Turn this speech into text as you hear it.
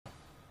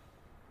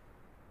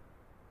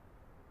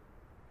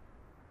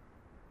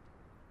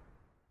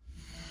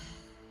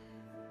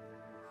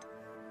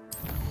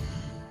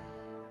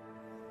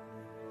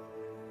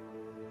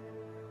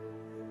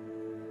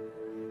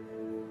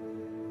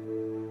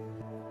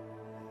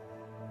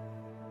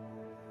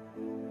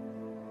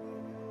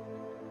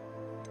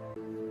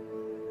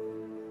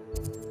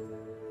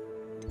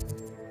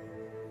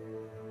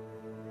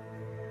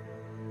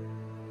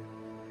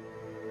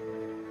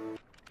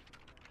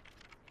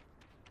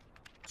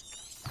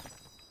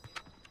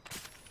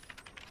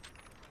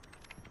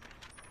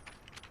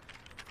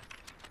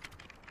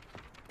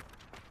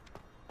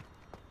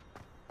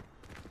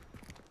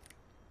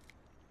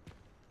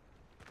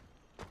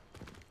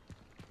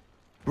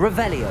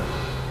Revelio.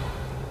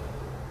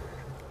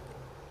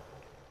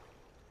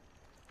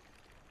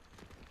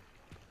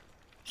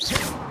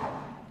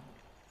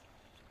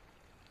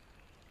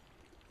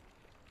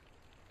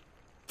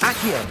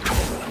 Accio.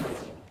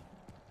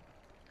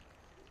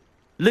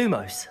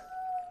 Lumos.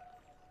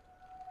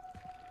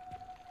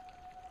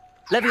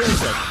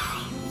 Leviosa.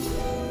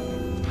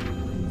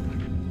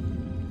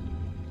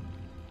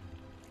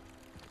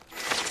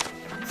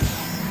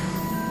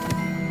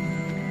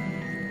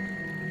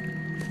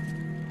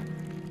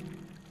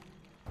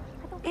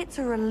 It's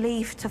a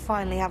relief to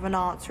finally have an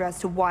answer as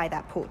to why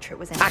that portrait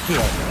was in.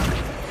 Accio.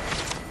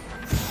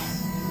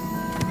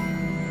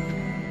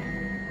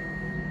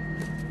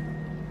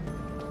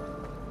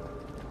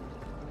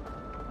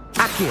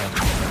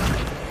 Accio.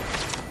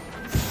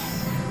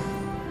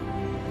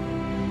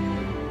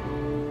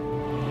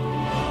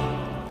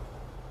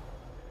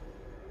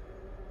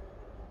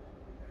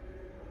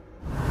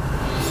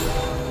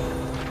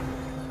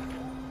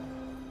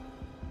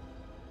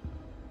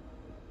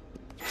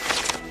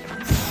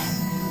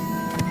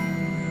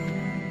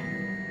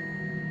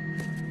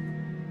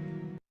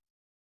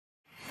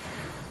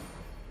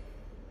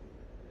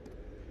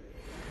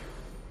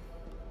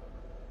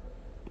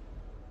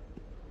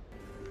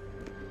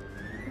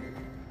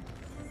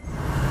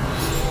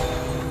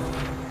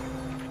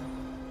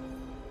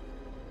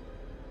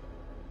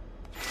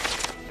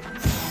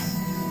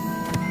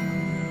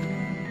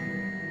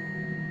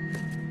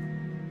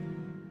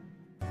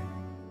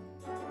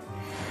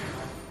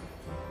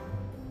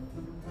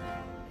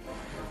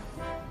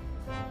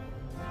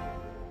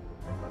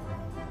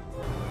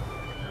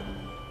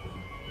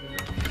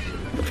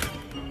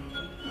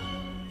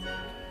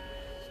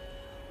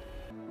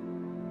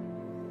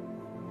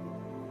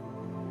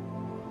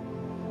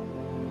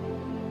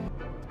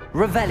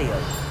 Revelio.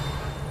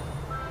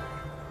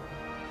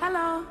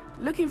 Hello,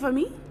 looking for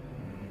me?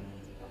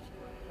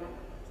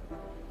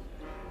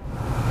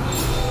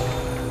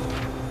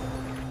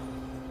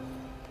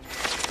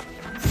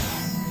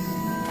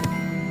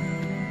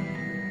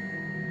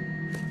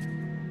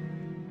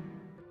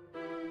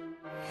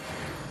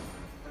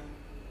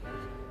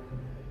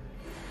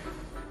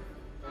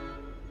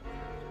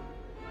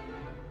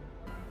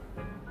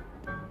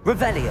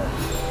 Revelio.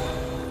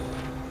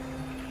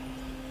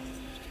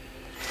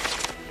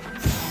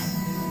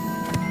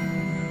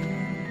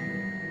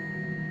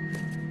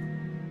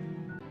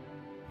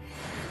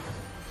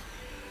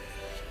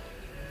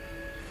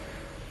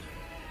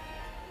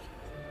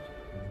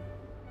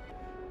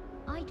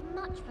 I'd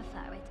much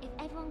prefer it if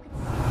everyone could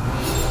see it.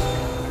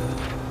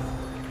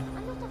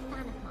 I'm not a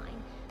fan of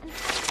mine, and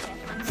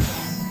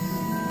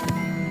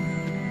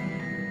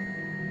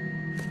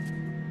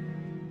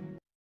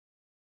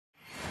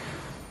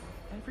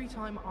Every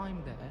time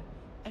I'm there,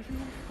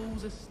 everyone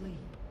falls asleep.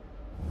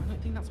 I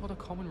don't think that's what a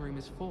common room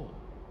is for.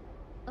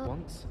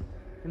 Once,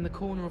 in the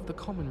corner of the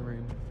common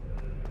room.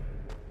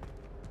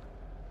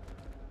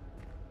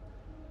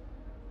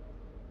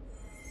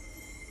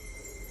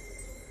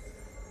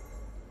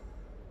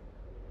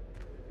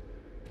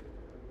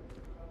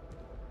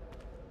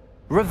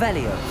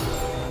 Revelio.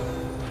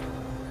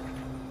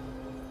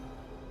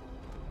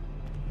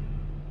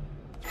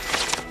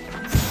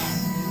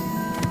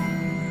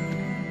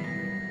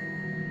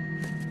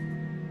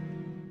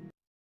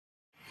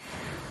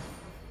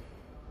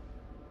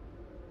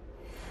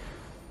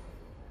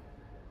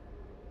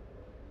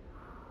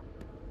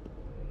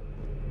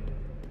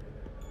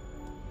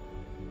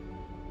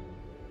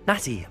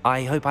 Natty,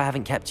 I hope I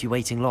haven't kept you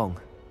waiting long.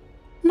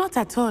 Not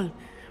at all.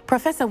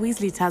 Professor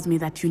Weasley tells me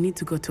that you need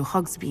to go to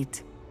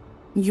Hogsmeade.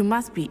 You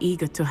must be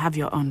eager to have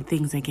your own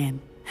things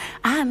again.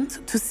 And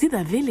to see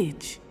the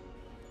village.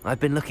 I've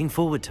been looking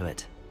forward to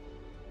it.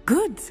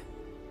 Good.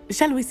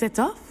 Shall we set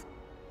off?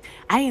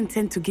 I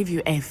intend to give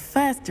you a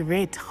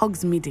first-rate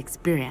Hogsmeade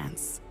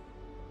experience.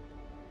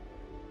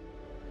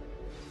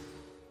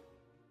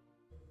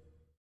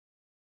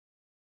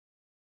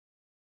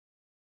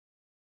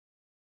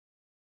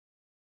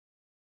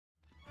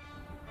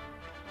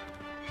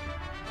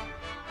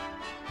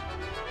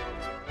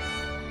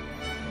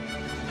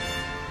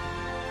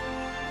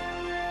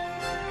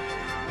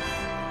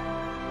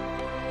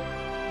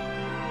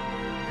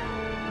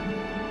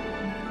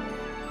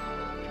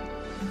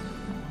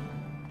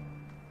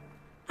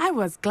 I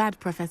was glad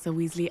Professor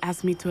Weasley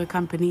asked me to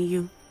accompany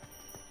you.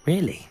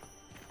 Really?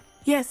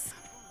 Yes,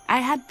 I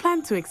had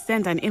planned to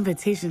extend an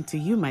invitation to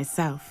you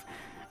myself.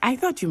 I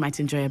thought you might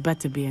enjoy a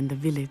butterbeer in the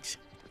village.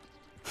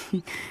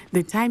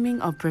 The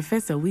timing of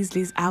Professor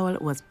Weasley's owl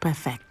was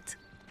perfect.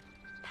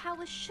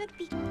 powers should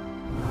be...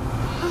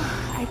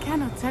 I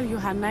cannot tell you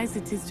how nice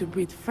it is to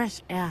breathe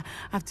fresh air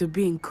after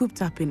being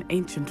cooped up in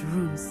ancient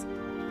rooms.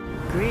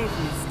 Grave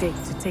mistake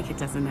to take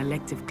it as an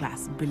elective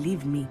class,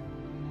 believe me.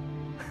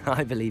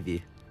 I believe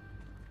you.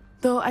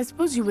 Though I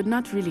suppose you would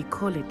not really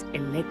call it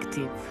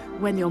elective,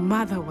 when your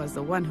mother was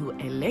the one who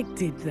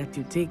elected that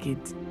you take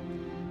it.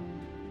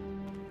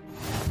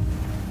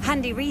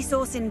 Handy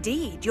resource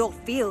indeed, your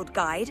field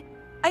guide.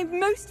 I'm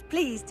most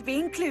pleased to be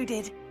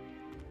included.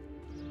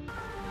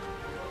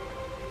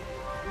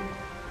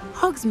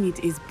 Hogsmeade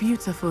is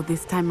beautiful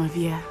this time of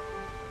year.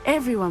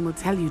 Everyone will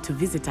tell you to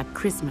visit at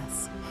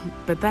Christmas.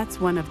 But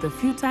that's one of the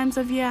few times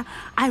of year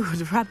I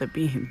would rather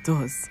be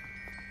indoors.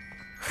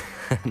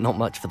 Not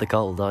much for the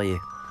cold, are you?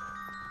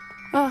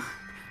 Oh,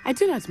 I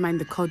do not mind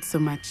the cold so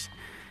much,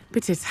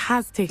 but it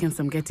has taken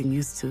some getting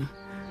used to.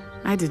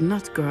 I did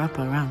not grow up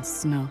around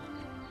snow.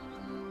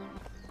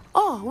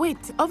 Oh,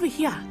 wait, over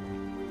here.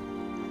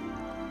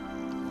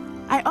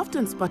 I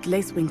often spot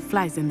lacewing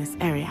flies in this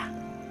area.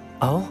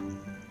 Oh?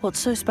 What's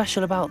so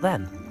special about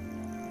them?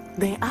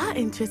 They are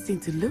interesting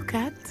to look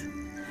at,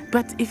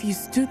 but if you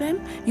stew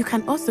them, you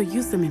can also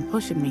use them in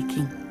potion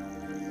making.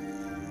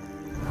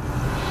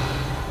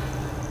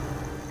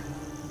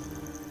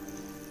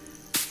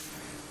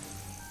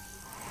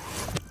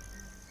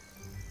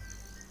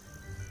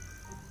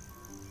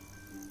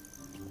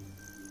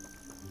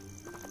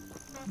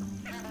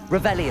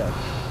 Revelio.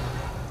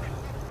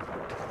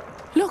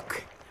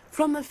 Look,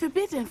 from the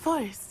Forbidden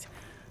Forest.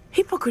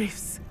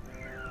 Hippogriffs.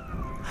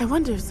 I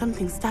wonder if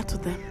something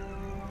startled them.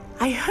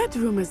 I heard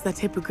rumors that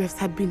hippogriffs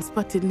had been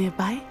spotted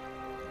nearby.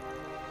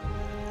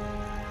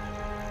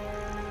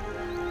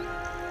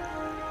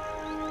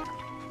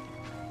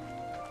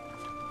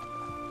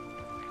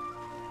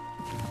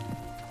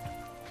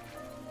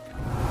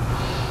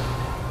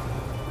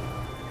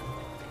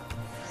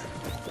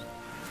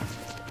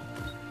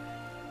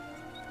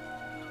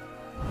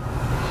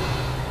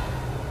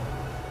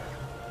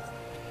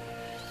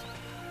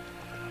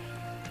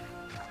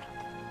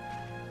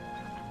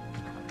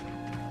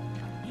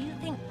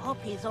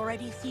 Poppy's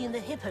already seen the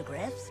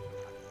hippogriffs?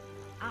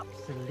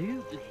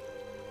 Absolutely.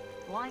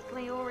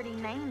 Likely already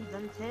named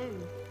them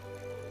too.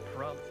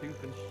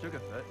 Crabtooth and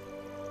Sugarfoot.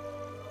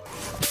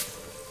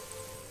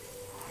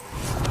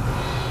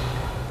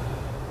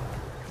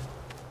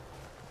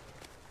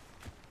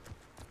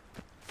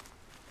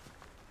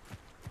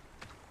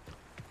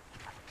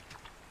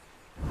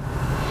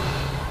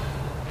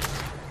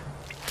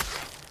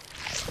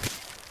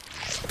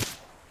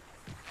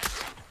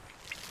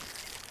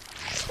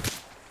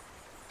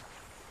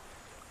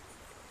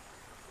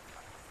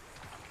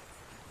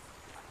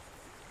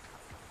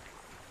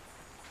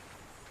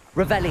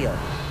 Revelio.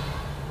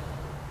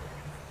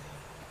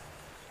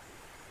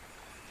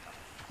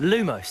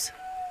 Lumos.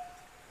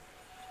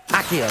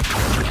 Accio.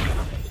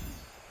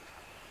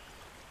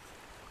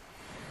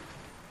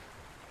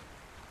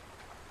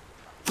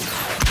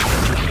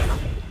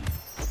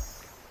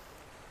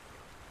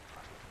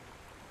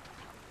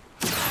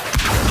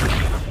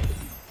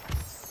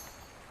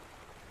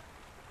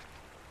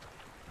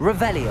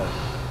 Revelio.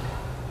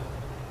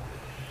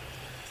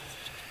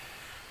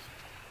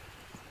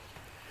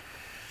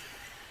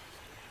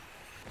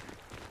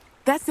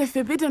 That's the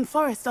Forbidden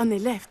Forest on the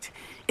left.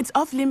 It's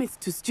off limits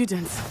to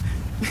students,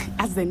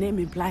 as the name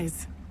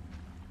implies.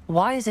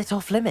 Why is it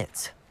off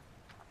limits?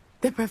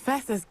 The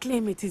professors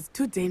claim it is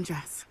too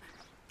dangerous.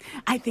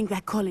 I think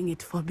that calling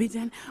it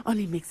forbidden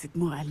only makes it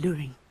more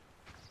alluring.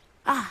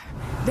 Ah,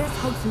 there's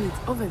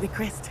Hogsmeade over the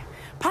crest.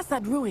 Past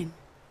that ruin.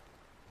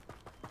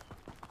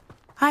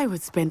 I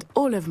would spend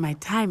all of my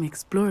time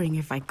exploring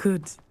if I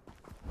could.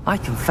 I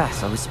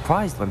confess I was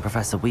surprised when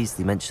Professor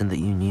Weasley mentioned that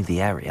you knew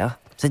the area,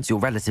 since you're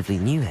relatively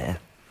new here.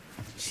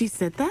 She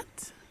said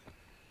that?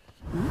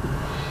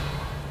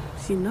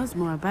 She knows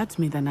more about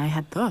me than I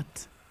had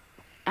thought.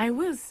 I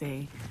will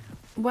say,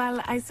 while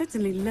I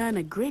certainly learn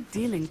a great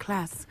deal in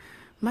class,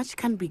 much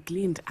can be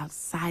gleaned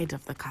outside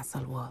of the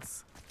castle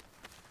walls.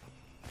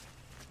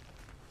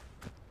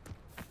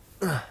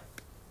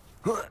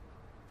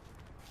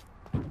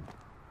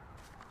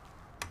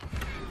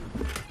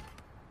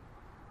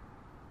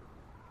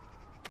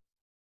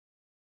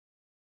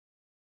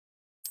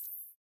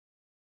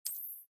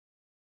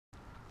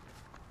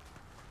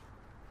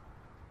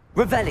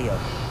 Revelio.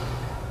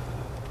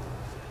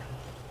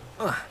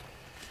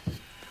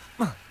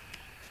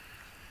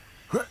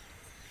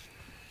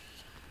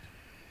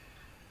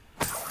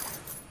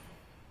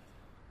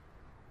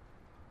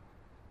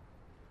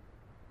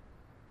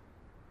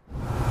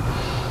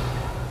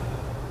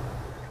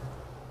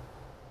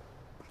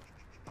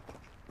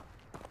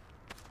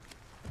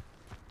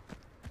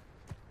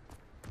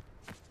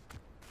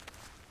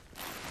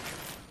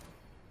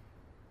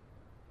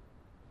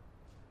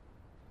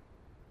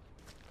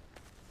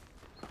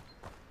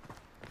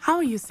 How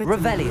are you settling?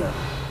 Revelio.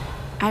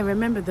 I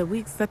remember the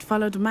weeks that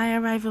followed my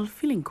arrival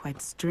feeling quite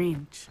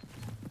strange.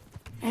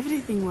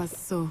 Everything was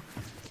so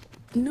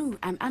new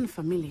and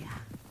unfamiliar.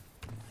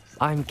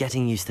 I'm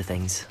getting used to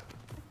things.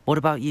 What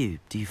about you?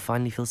 Do you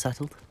finally feel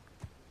settled?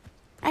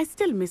 I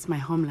still miss my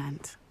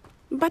homeland,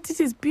 but it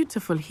is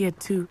beautiful here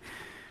too.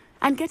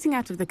 And getting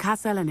out of the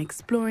castle and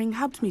exploring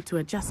helped me to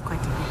adjust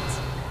quite a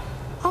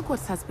bit.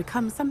 Hogwarts has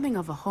become something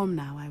of a home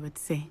now, I would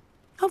say.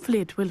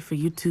 Hopefully it will for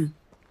you too.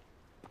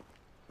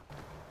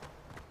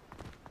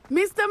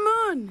 Mr.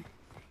 Moon!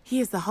 He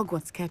is the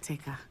Hogwarts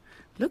caretaker.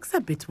 Looks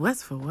a bit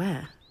worse for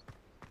wear.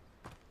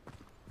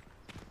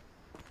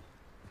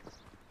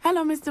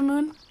 Hello, Mr.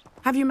 Moon.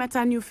 Have you met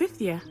our new fifth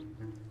year?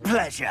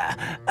 pleasure.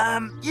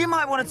 You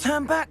might want to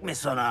turn back,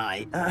 Miss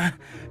Onai.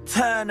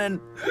 Turn and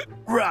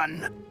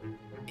run.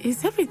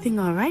 Is everything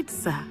all right,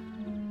 sir?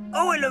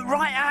 Oh, it looked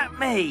right at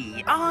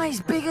me. Eyes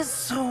big as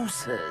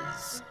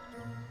saucers.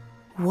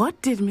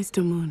 What did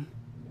Mr. Moon?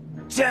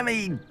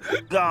 Jemmy,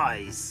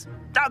 guys.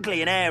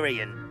 Ugly and airy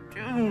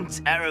and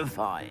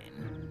terrifying.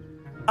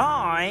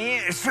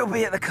 I shall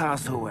be at the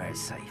castle where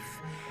it's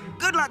safe.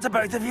 Good luck to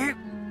both of you.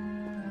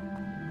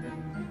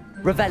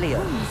 Revelio.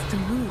 Oh, Mr.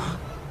 Moon.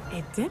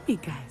 A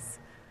demiguise.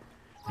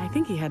 I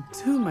think he had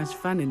too much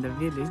fun in the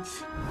village.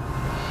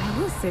 I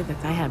will say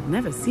that I have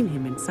never seen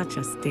him in such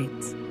a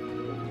state.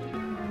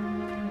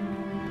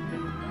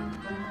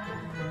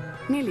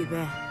 Nearly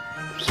there.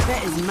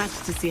 There is much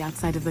to see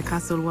outside of the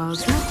castle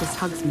walls, not just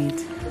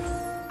Hogsmeade.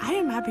 I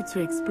am happy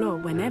to explore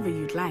whenever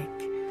you'd like.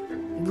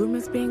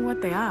 Rumors being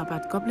what they are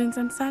about goblins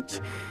and such,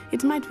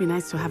 it might be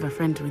nice to have a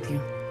friend with you.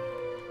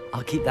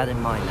 I'll keep that in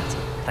mind, Natty.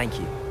 Thank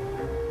you.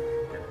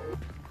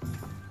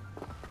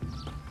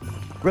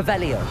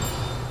 Revelio.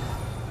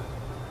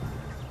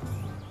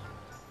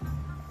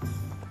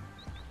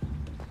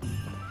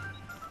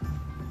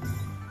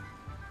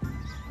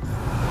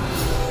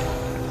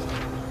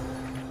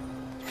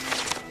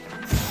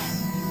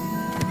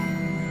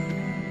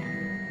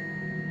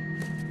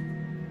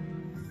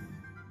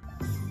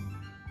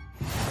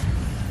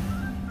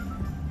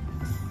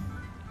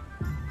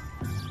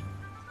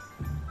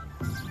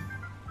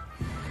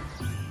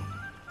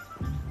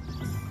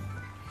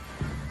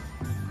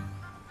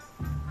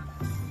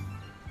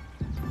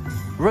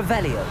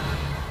 Revelio.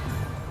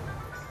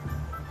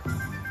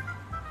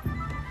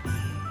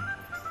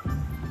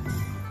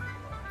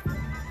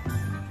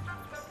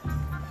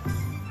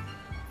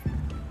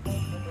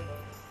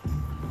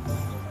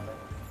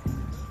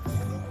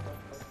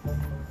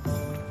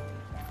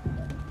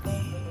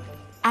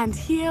 And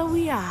here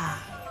we are.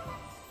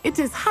 It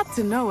is hard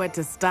to know where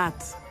to start.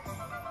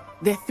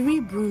 The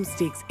Three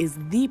Broomsticks is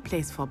the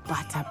place for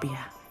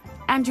butterbeer.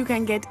 And you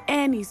can get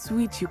any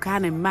sweet you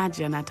can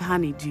imagine at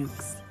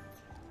Honeyduke's.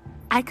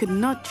 I could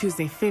not choose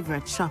a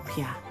favorite shop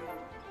here.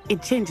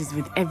 It changes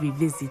with every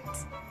visit.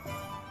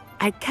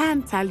 I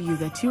can tell you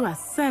that you are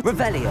certain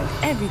Revelio.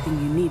 of everything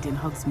you need in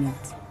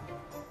Hogsmeade.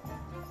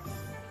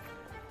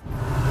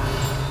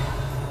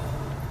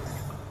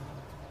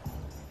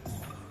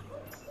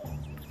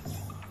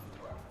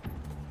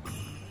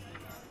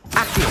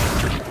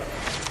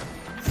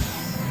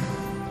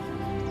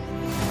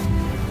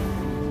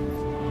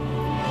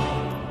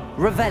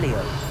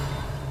 Revelio.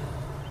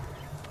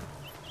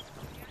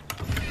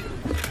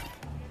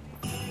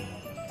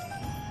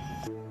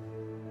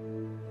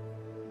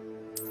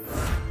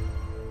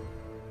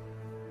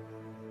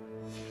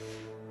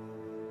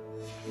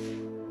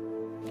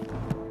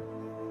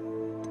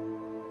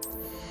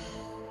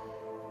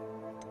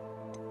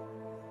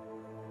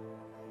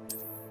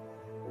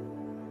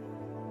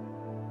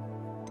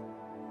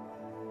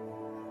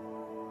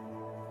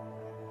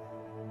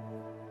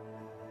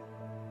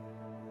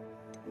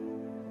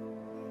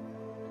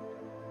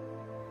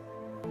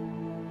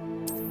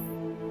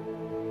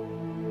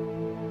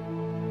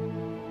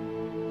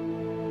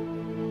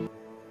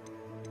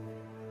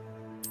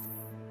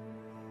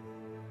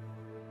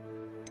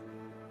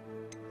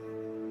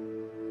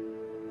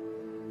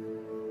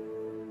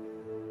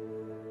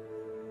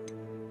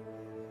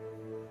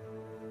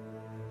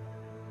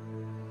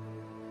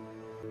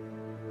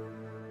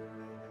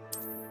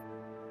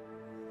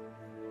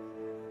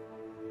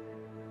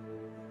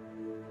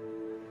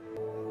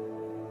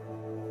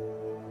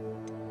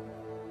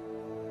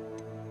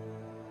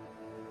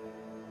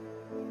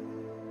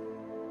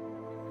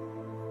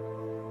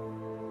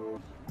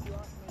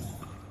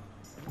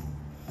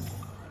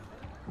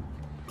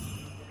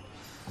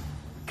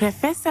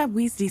 Professor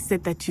Weasley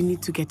said that you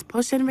need to get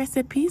potion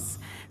recipes,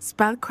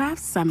 spellcrafts,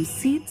 some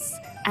seeds,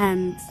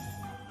 and...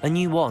 A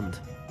new wand.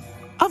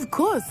 Of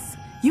course!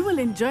 You will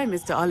enjoy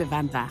Mr.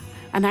 Ollivander,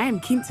 and I am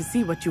keen to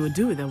see what you will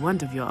do with a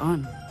wand of your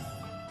own.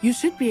 You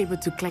should be able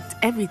to collect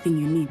everything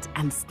you need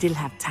and still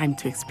have time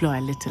to explore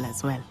a little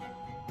as well.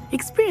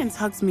 Experience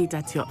Hogsmeade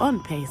at your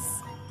own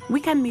pace. We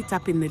can meet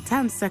up in the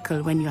town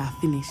circle when you are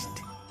finished.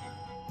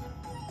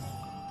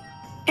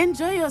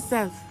 Enjoy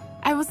yourself.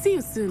 I will see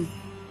you soon.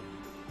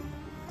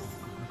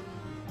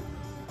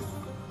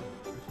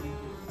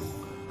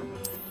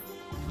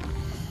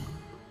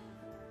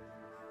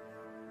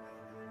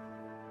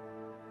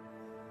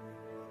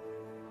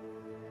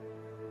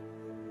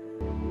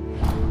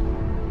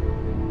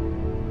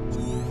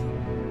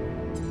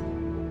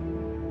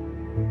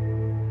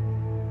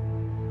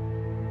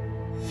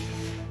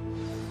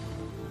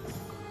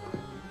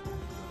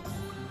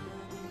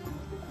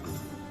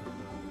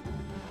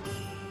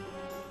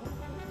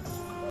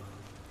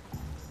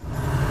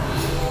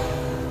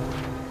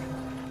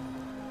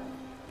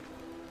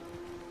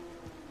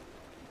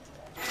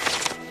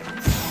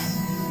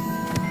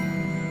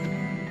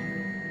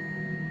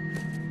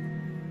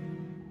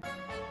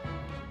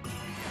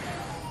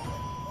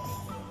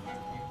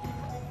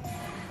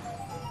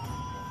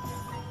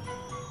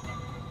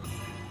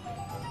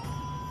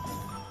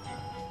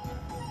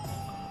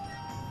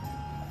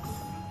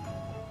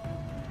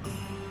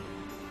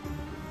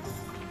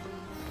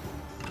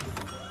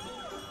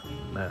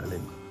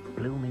 Merlin,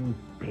 blooming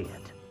beard.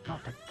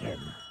 Not again.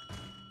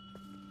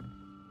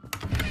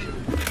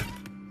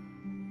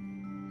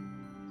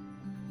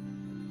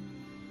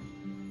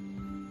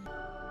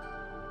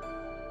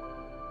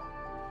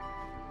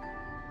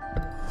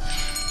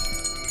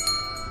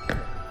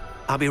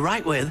 I'll be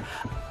right with...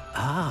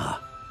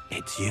 Ah,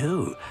 it's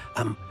you.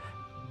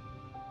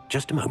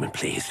 Just a moment,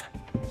 please.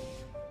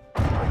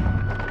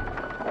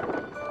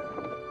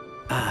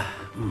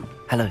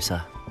 Hello,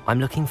 sir. I'm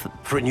looking for...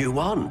 For a new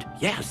wand,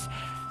 yes.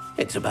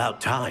 It's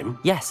about time.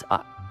 Yes,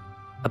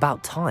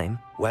 about time?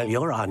 Well,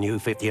 you're our new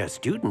fifth-year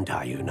student,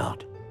 are you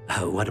not?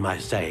 Oh, what am I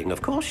saying?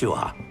 Of course you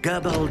are.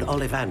 Gerbold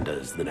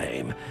Ollivander's the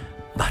name.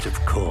 But of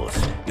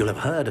course, you'll have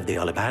heard of the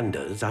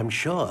Ollivanders, I'm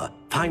sure.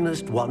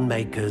 Finest wand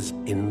makers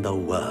in the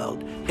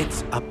world.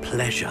 It's a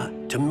pleasure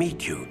to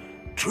meet you,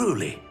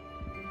 truly.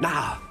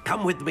 Now,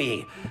 come with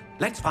me.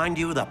 Let's find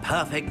you the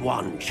perfect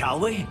wand, shall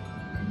we?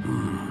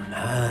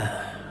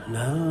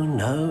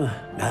 No,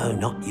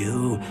 not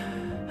you.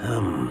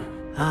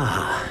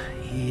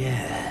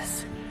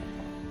 Yes.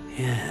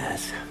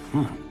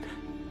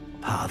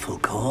 Powerful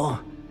core.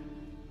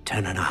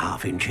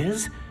 10.5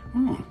 inches.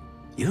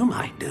 You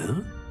might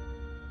do.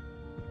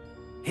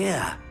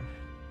 Here,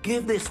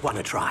 give this one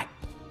a try.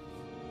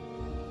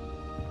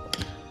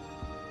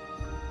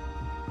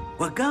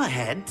 Well, go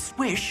ahead,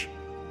 swish.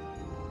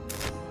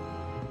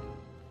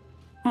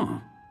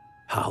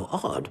 How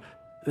odd.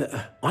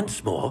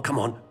 Once more, come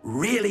on,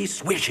 really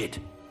swish it.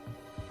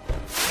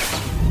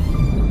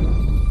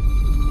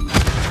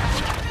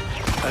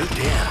 Oh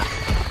dear.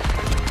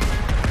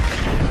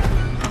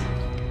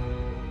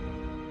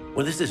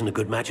 Well, this isn't a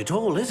good match at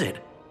all, is it?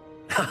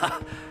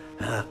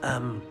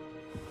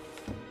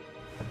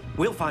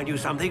 We'll find you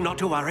something, not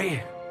to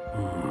worry.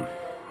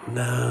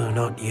 No,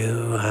 not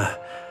you.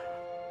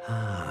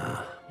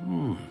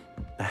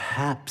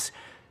 Perhaps...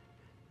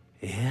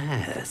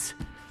 Yes.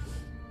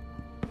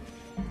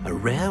 A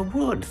rare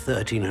wood,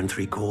 13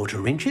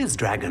 3/4 inches,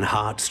 dragon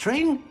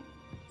heartstring.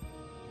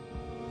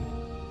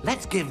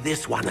 Let's give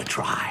this one a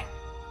try.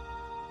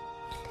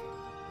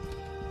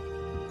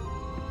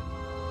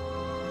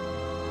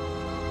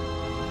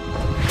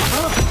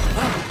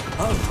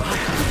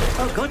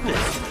 Oh,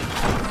 goodness.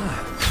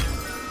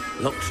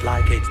 Looks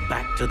like it's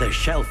back to the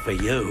shelf for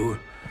you.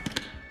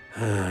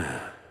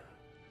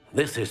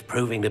 This is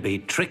proving to be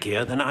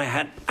trickier than I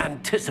had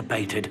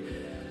anticipated.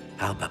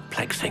 How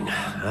perplexing.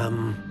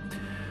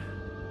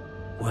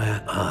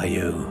 Where are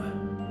you?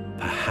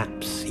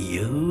 Perhaps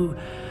you?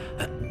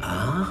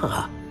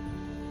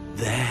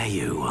 There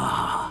you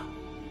are.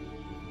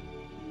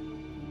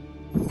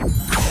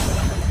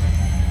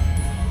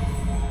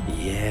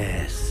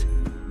 Yes,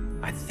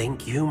 I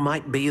think you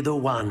might be the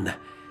one.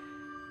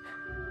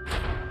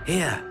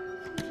 Here,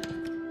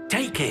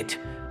 take it.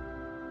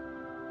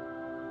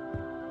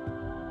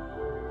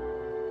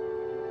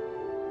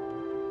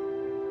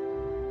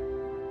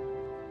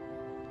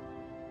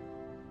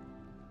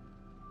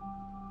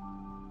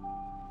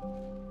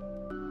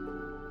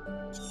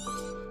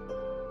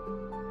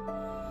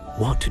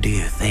 What do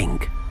you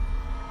think?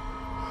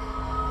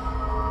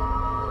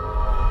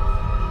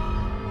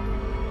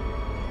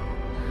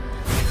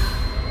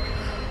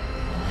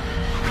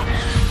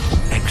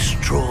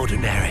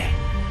 Extraordinary.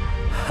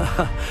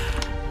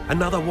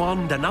 Another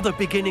wand, another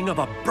beginning of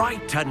a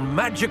bright and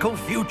magical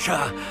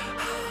future.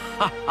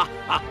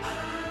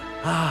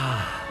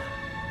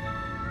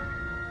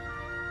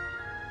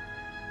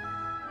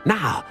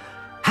 Now,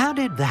 how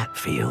did that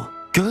feel?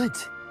 Good.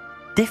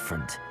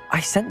 Different. I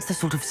sensed a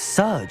sort of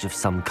surge of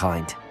some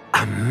kind.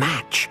 A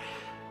match.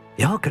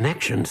 Your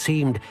connection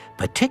seemed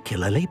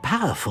particularly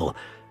powerful.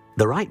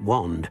 The right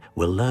wand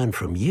will learn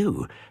from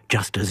you,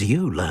 just as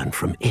you learn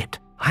from it.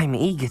 I'm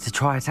eager to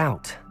try it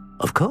out.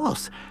 Of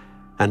course.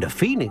 And a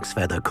phoenix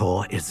feather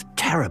core is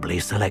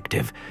terribly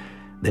selective.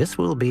 This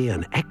will be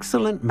an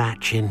excellent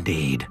match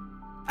indeed.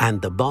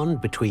 And the bond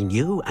between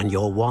you and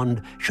your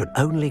wand should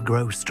only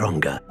grow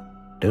stronger.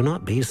 Do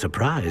not be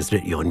surprised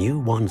at your new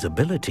wand's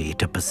ability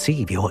to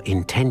perceive your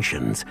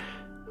intentions,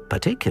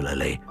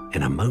 particularly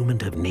in a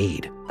moment of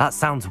need. That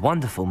sounds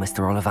wonderful, Mr.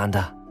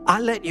 Ollivander.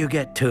 I'll let you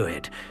get to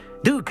it.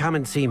 Do come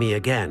and see me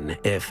again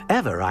if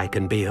ever I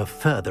can be of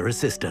further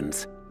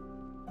assistance.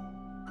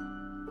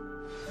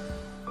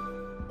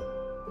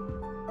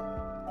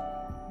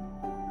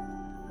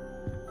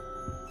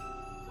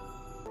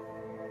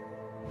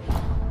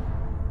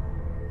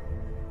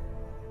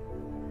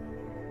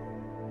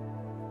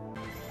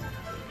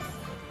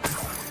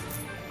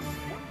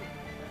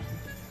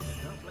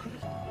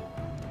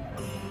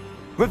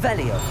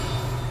 Revelio.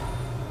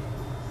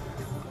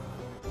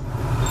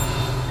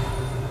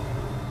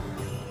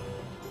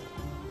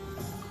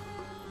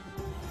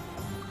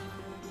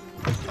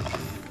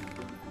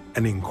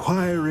 An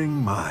inquiring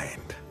mind.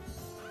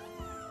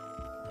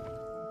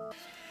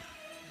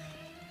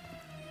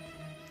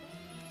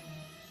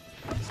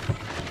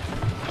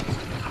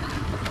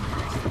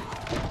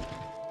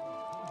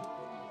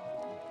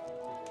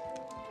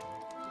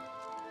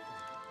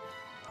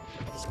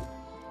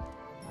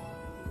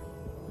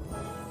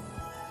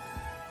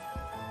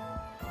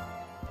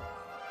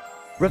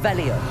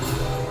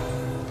 Revelio.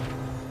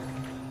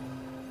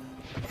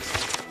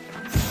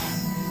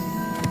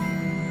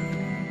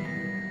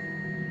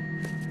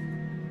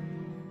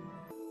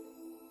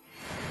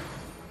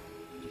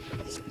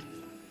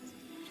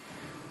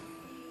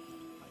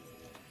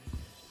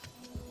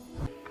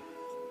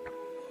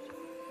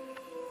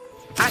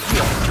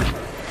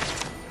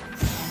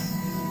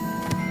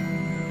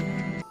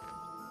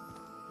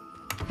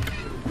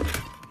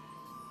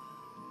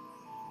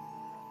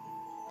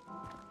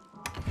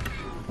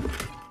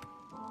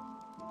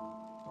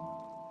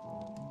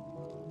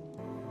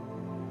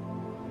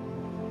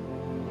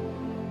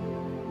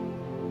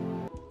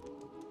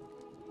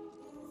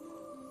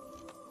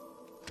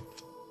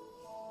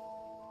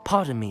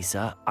 Pardon me,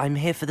 sir. I'm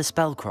here for the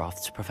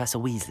spellcrafts Professor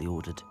Weasley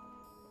ordered.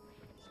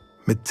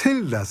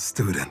 Matilda's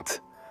student.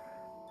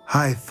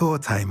 I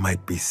thought I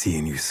might be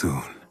seeing you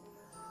soon.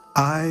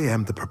 I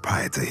am the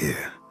proprietor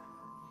here,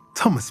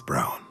 Thomas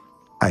Brown.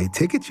 I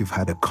take it you've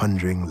had a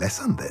conjuring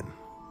lesson then?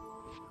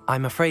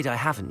 I'm afraid I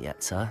haven't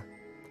yet, sir.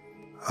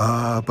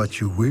 Ah, but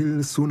you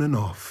will soon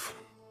enough.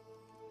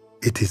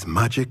 It is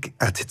magic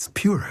at its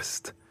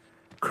purest,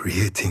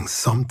 creating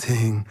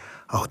something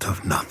out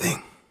of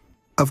nothing.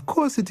 Of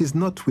course, it is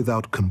not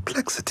without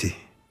complexity,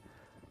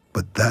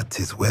 but that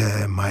is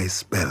where my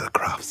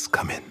spellcrafts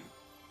come in.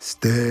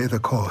 Stay the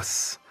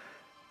course,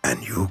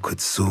 and you could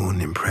soon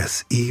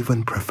impress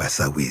even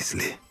Professor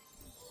Weasley.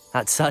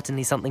 That's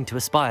certainly something to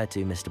aspire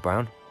to, Mr.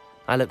 Brown.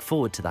 I look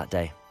forward to that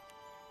day.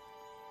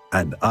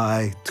 And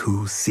I,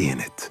 too, seeing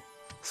it.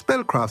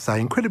 Spellcrafts are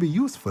incredibly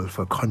useful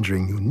for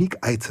conjuring unique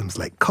items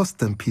like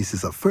custom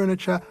pieces of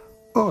furniture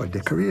or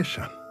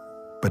decoration.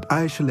 But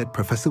I shall let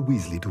Professor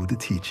Weasley do the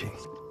teaching.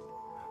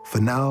 For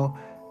now,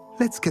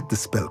 let's get the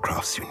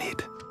spellcrafts you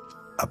need.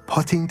 A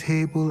potting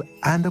table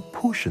and a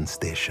potion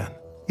station,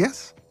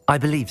 yes? I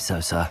believe so,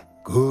 sir.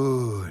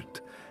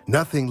 Good.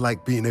 Nothing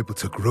like being able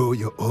to grow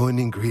your own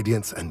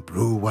ingredients and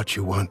brew what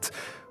you want,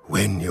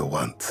 when you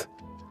want.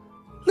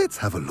 Let's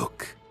have a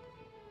look.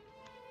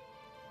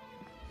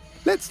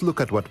 Let's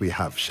look at what we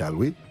have, shall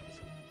we?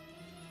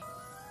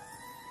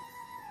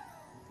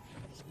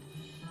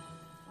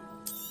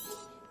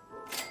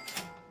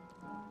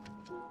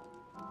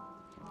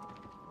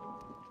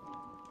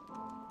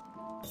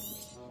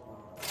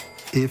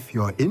 If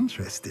you're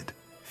interested,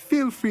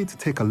 feel free to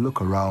take a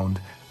look around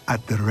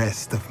at the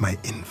rest of my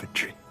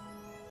inventory.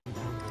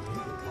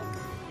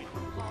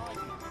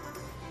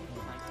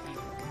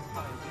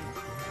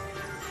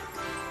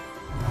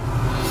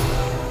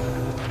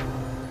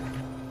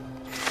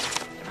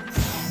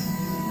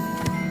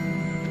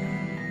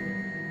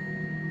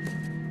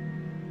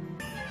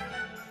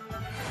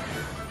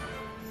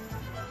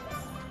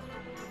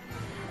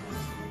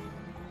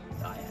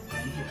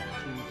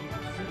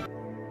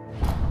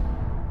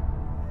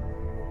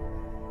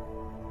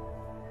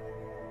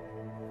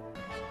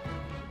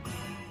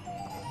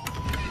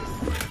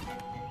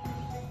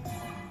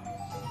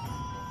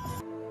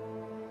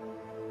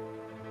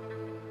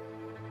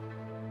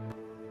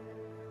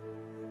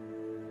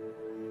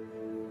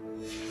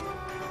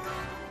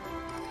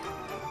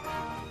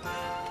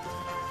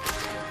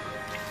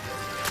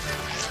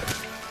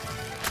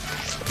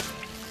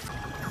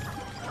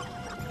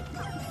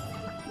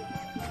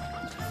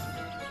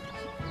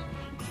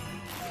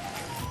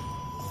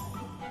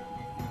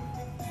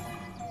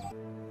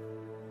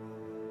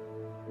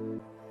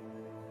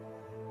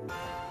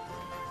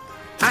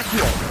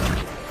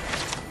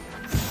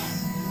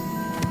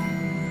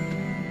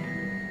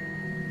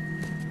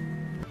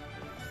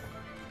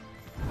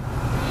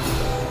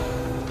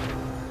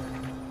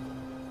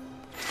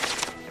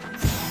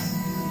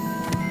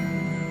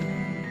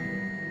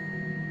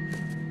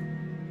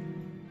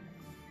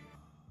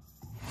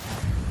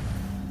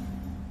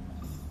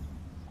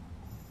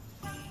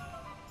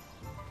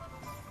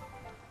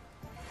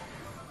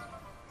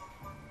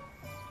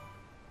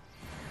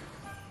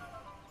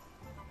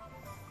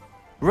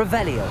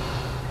 Revelio.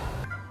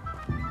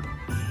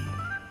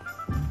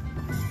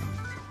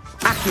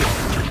 Accio.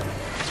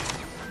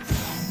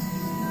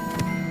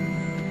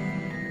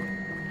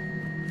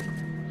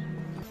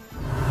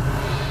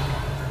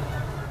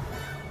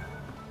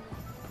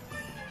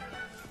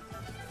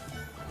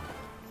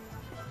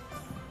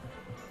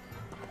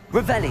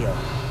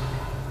 Revelio.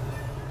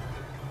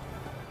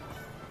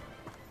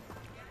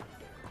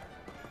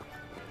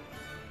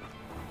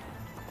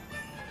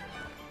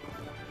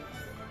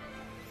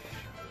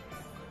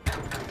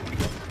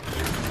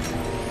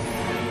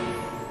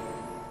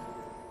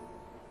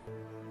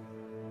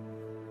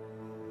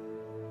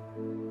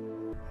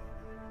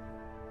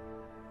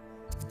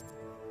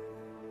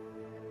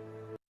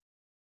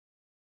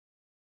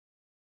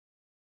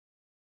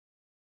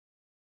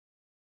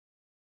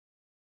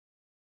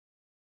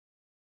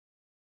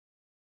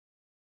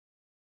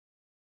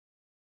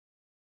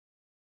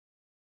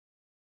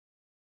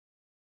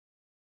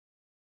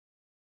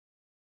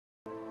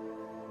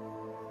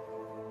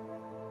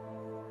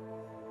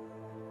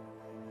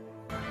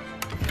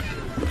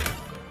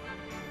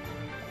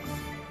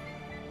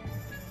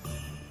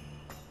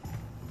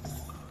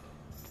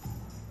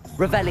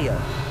 Revelio.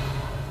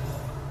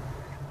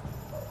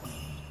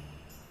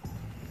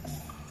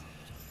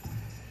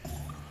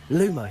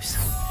 Lumos.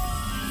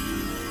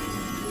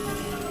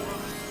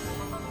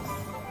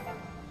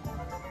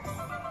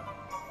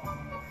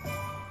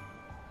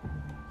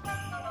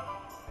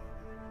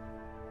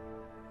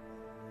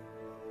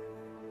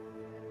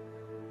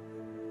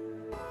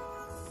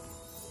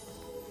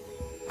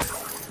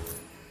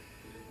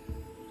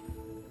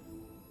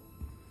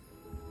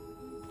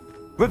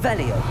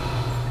 Revelio.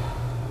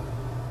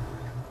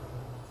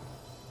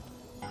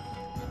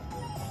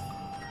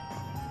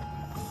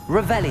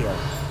 Revelio.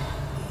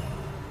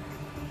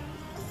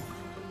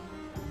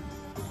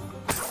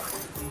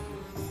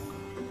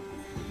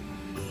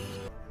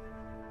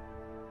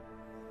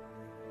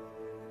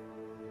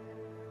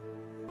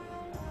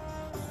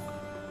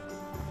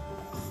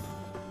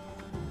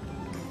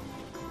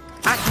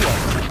 Accio.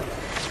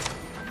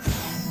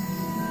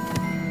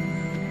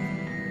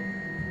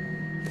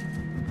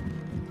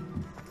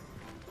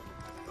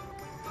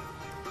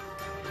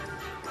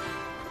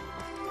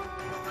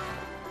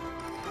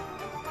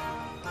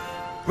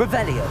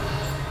 Revelio.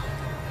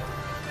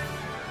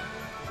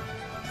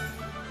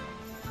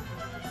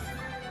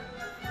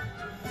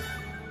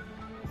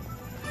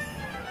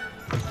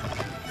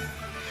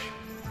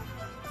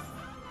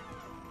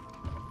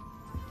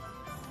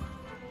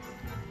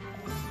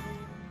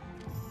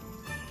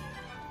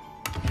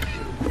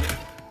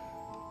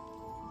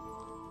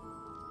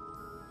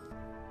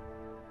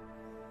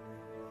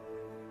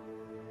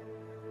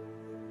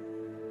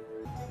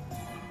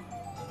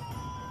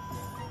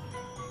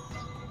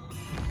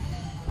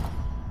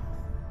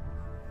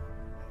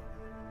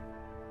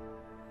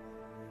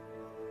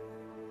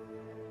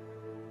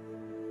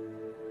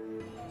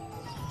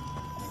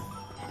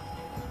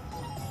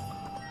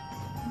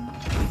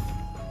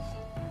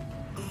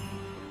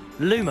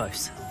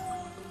 Lumos.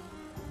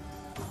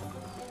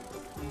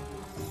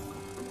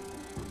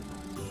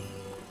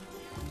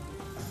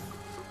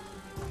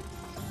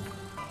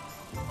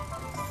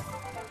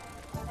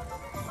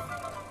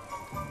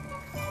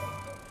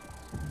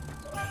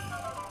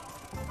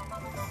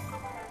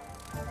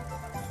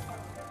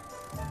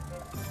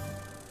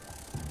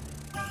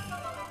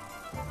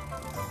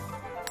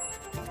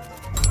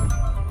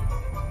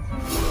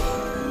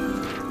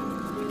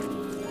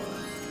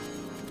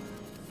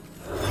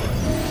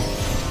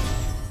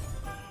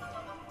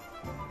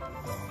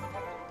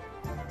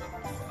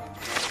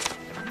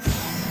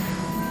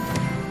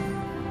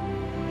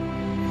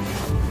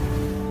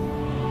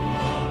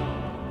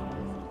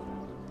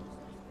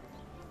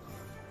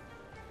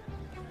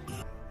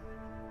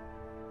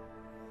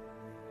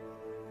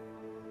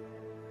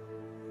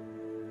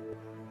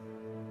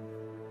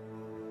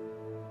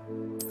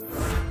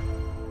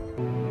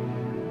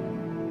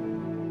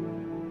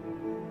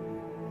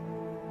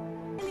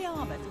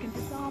 Can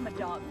disarm a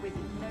dark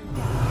wizard, no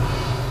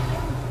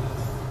doubt.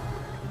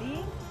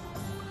 Me?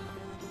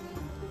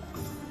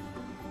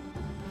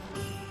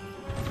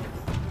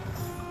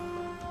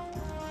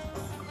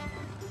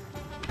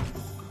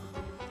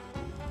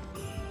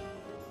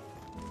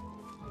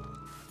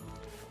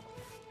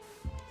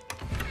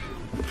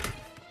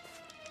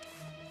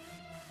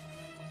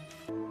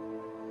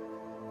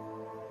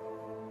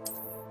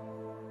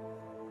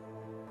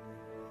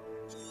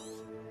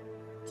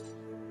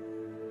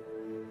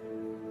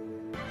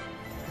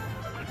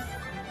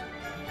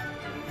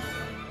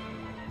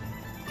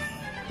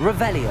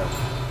 Revelio.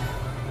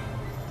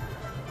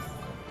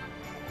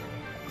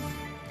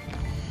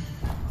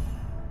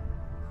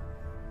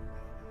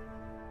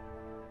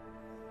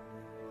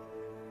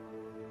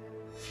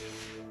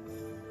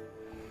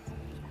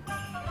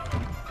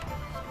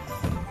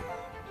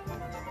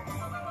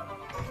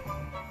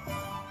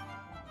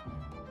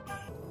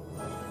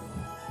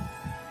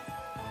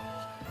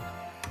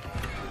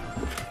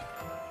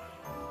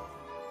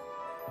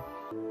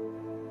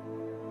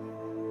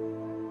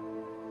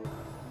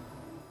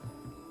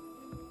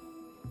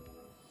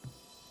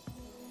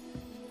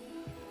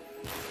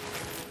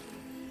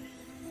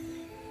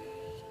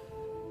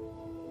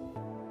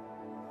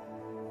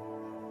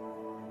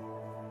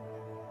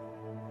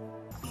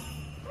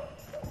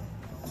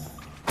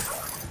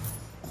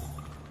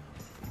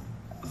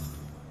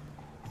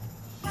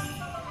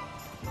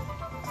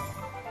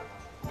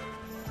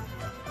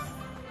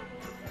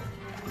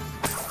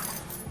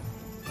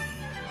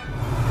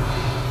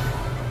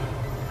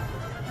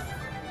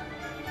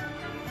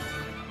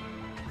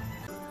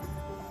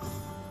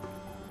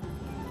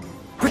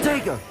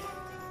 Protego.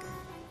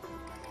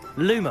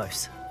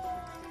 Lumos.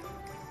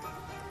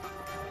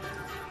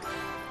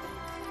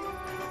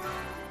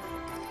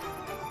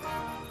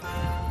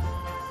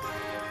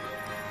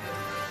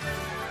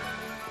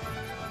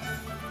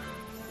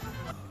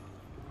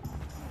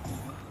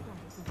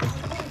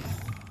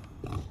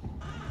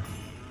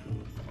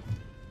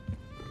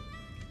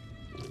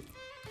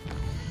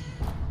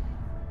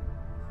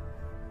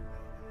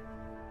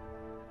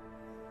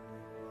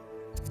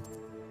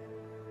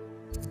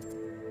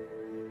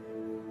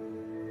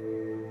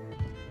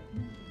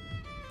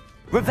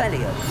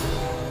 Revelio.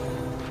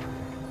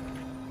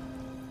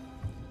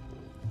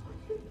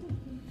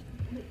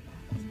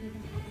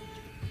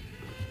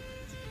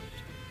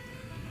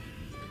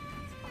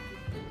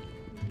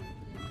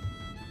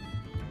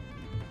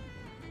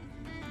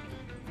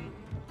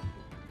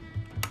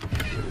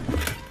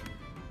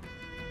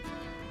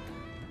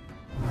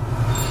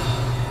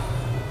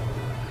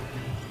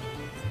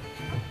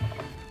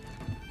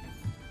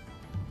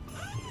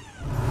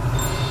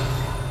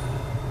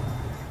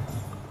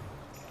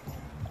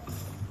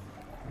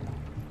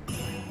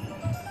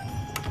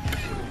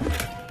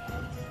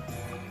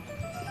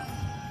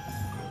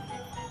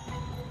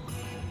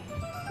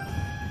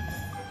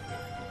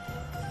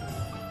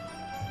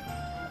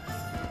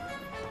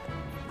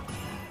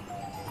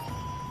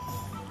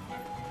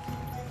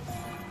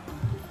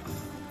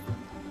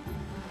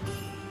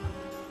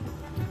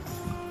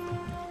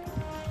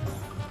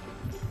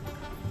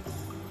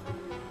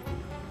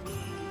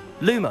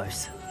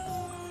 Lumos.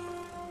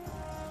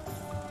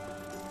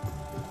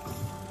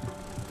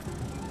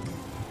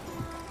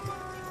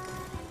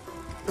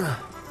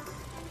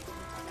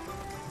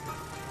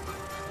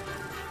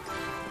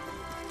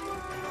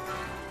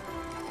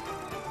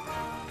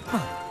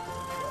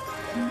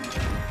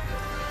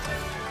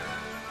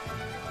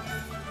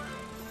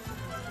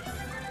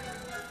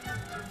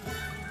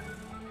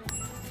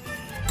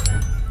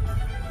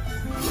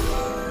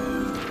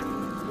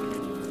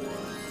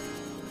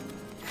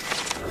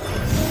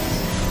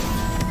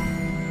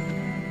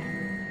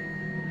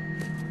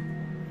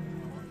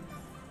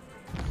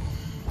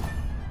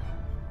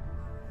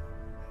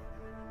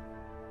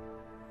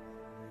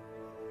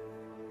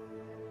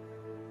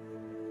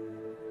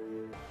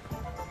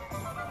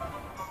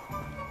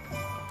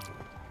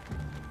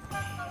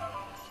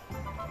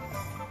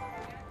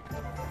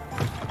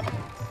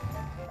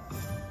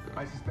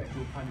 I suspect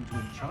you're planning to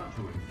enchant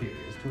your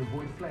inferiors to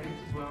avoid flames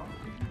as well.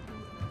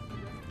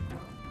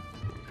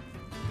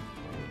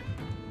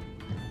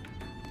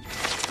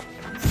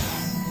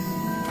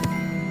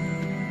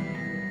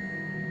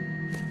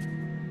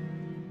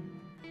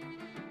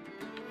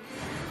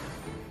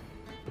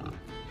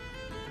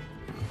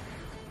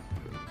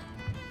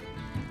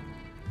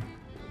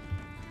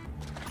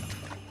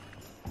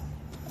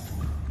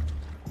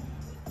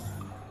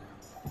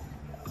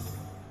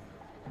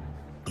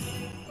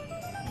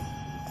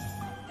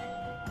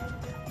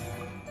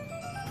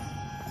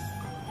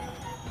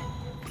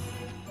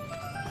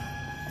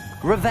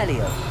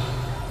 Revelio.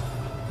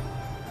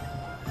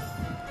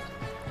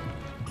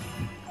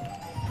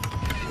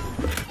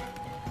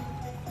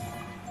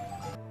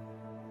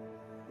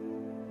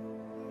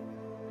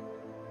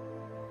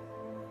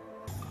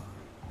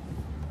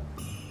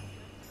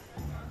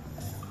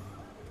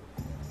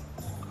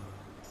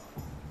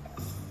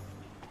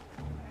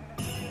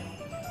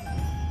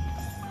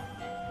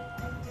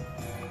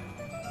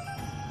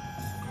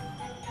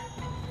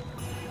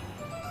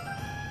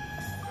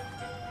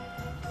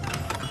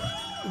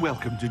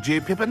 Welcome to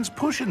J. Pippin's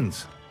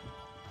Potions.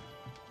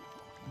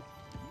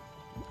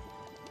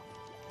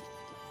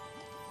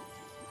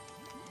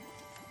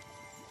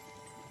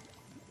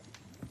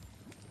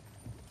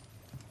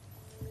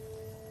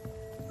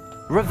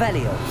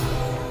 Revelio.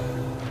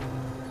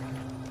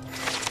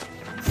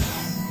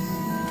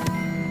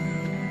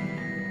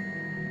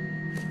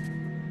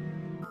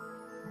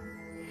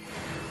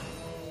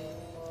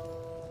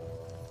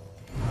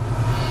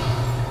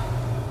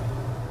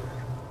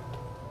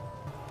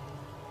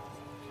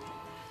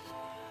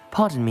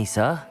 Pardon me,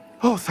 sir.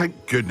 Oh,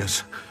 thank goodness.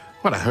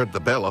 When I heard the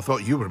bell, I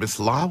thought you were Miss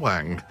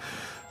Lawang.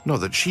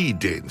 Not that she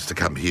deigns to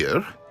come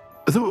here.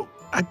 Though,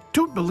 I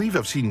don't believe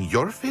I've seen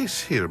your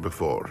face here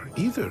before,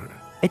 either.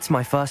 It's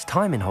my first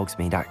time in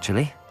Hogsmeade,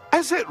 actually.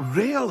 Is it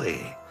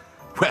really?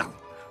 Well,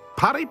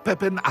 Parry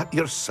Pippin at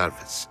your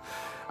service.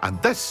 And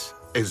this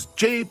is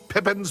J.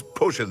 Pippin's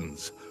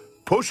Potions.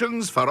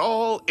 Potions for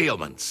all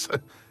ailments.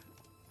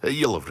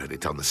 You'll have read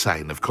it on the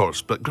sign, of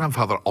course, but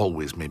Grandfather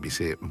always made me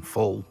say it in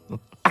full.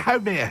 How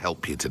may I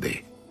help you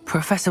today?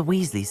 Professor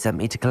Weasley sent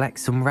me to collect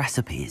some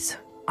recipes.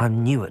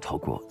 I'm new at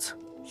Hogwarts.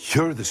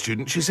 You're the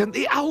student she sent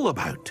the owl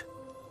about.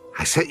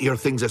 I set your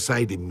things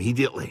aside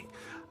immediately.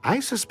 I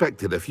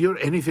suspected if you're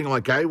anything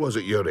like I was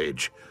at your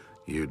age,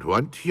 you'd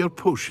want your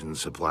potion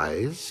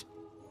supplies.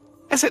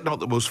 Is it not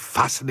the most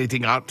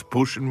fascinating art,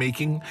 potion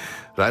making?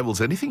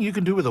 Rivals anything you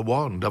can do with a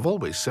wand, I've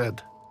always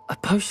said. Are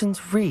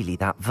potions really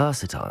that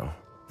versatile?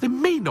 They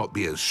may not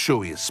be as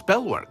showy as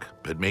spellwork,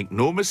 but make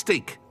no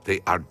mistake, they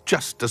are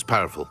just as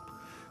powerful.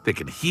 They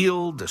can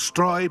heal,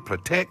 destroy,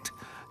 protect.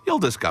 You'll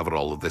discover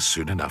all of this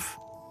soon enough.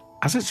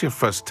 As it's your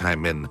first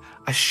time in,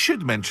 I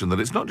should mention that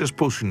it's not just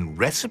potion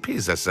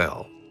recipes I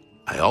sell.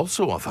 I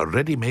also offer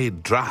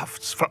ready-made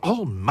drafts for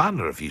all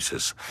manner of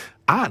uses,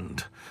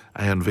 and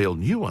I unveil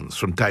new ones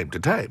from time to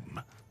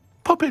time.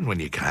 Pop in when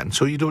you can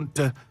so you don't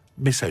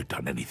miss out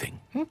on anything.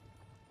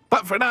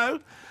 But for now,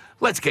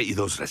 let's get you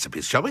those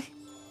recipes, shall we?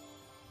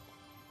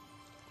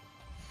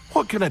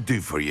 What can I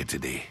do for you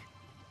today?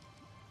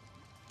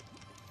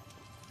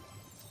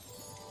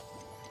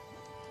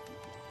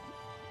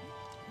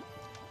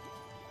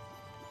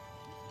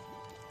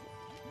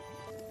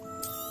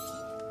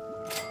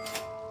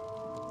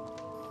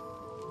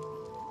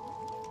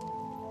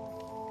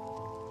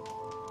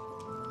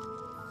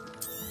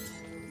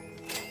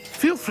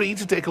 Feel free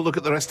to take a look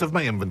at the rest of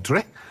my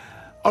inventory,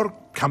 or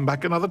come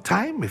back another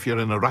time if you're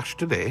in a rush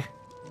today.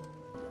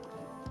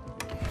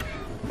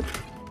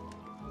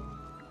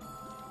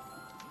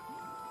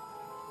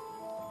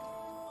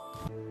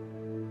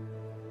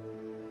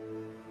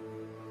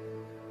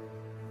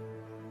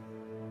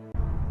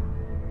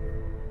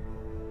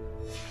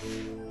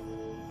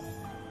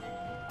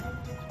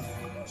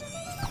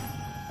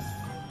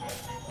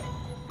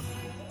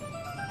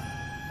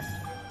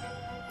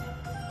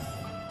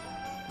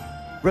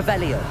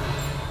 Revelio.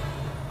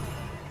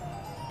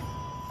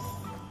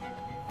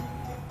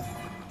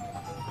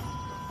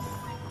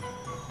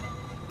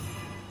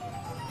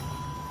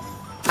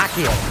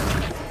 Accio.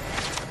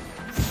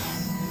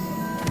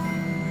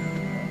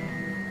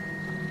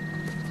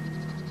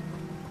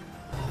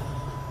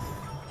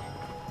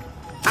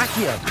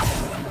 Accio!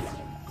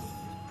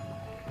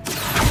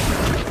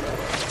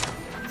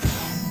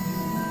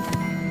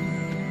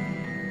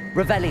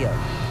 Revelio.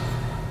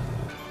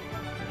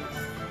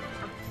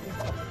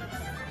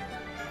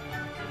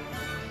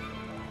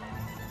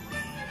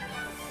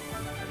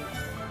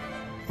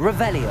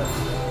 Revelio.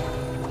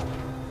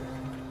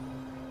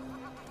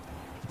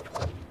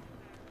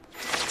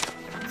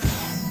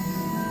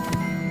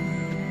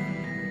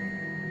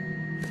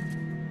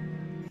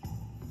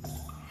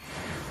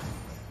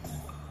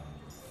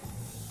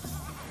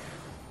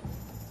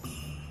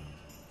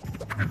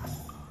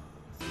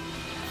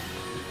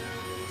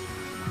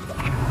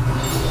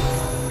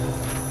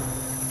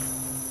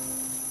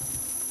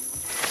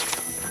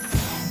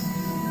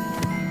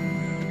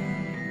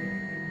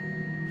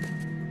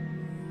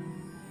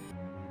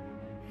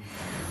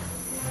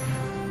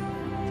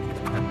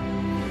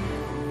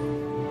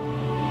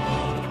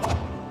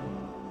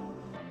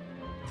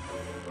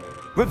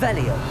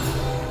 Revelio.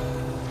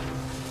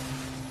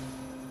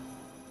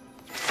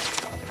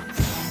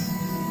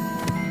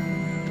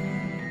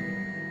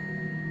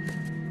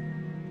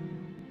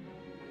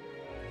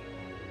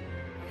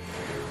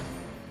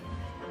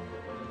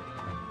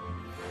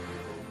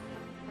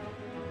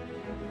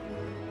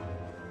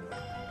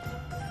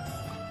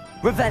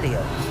 Revelio.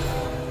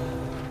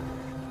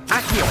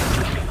 Accio.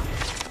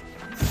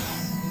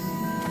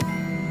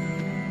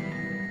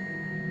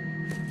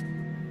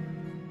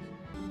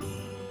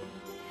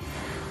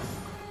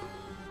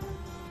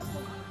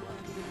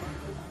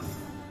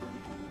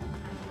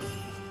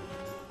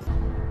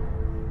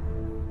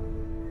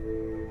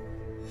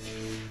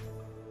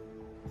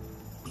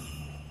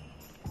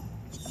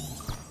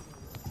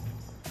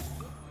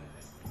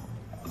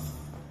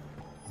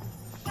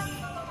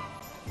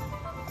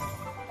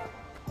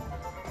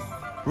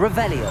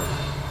 Revelio.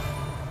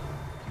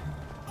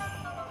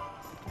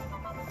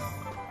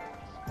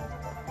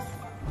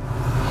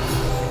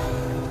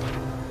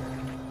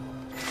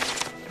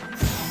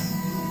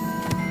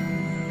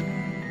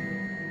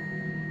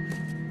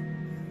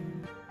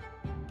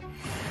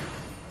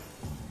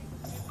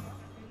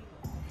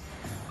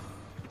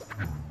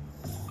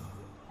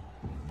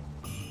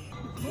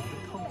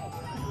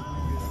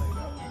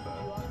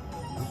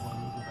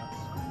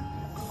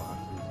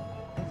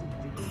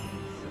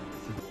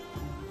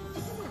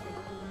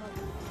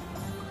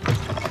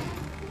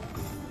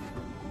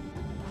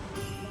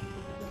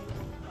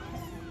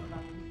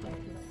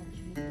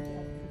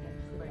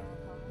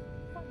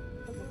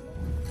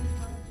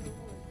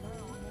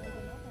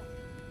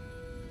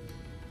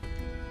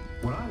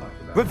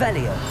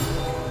 Revelio.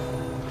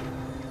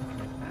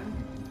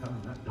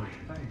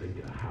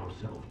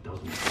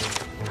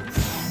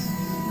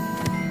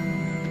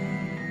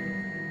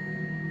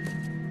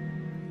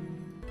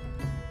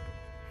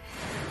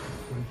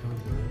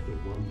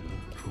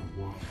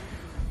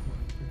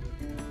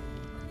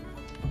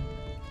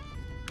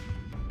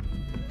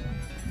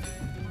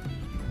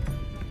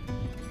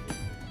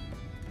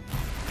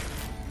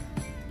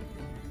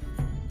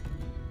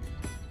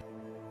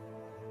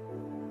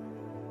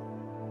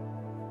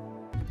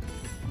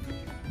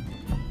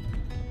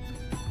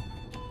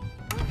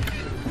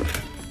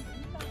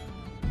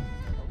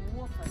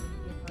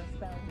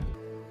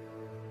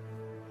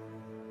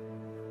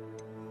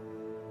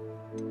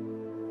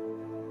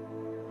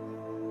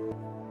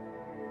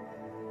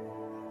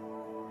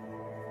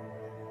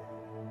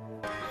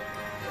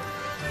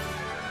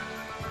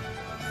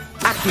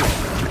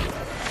 Accio.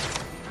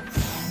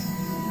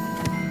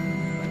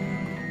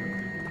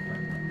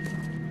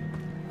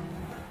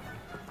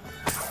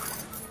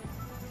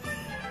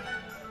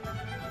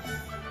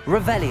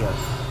 Revelio.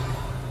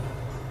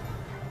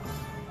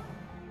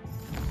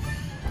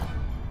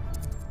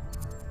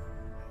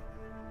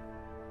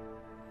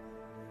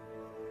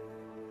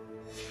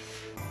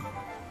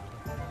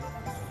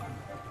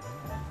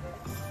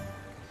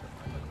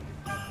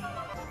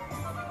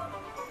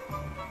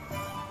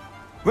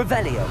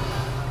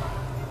 Revelio.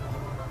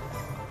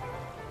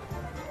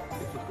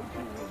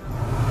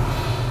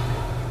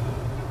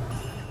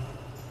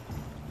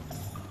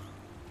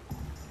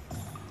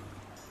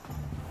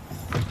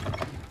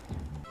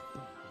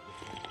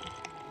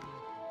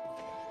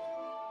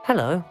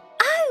 Hello.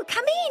 Oh,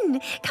 come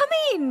in, come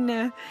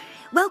in.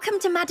 Welcome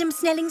to Madame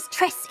Snelling's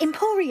Tress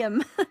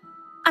Emporium.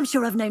 I'm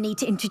sure I've no need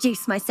to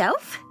introduce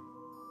myself.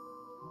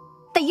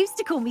 They used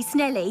to call me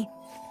Snelly.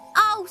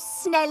 Oh,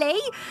 Snelly,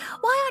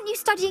 why aren't you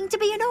studying to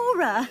be an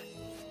aura?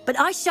 But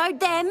I showed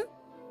them.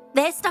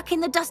 They're stuck in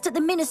the dust at the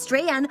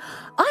ministry and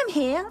I'm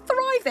here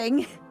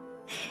thriving.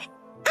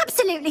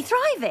 Absolutely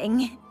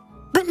thriving.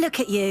 But look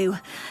at you.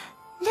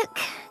 Look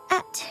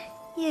at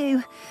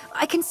you.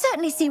 I can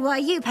certainly see why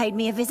you paid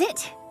me a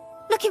visit.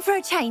 Looking for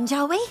a change,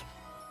 are we?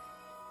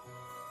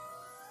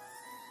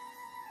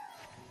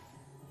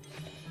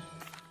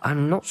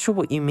 I'm not sure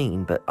what you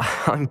mean, but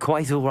I'm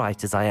quite all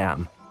right as I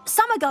am.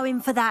 Some are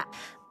going for that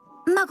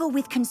muggle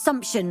with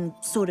consumption,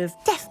 sort of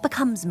death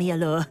becomes me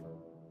allure.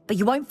 But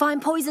you won't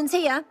find poisons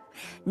here.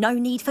 No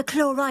need for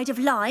chloride of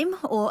lime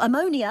or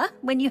ammonia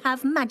when you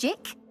have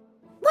magic.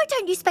 Why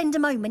don't you spend a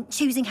moment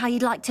choosing how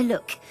you'd like to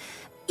look?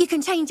 You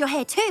can change your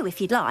hair too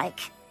if you'd like.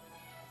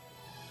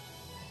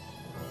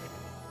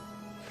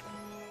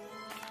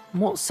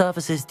 What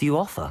services do you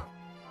offer?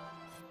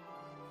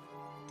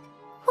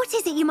 What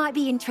is it you might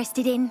be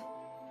interested in?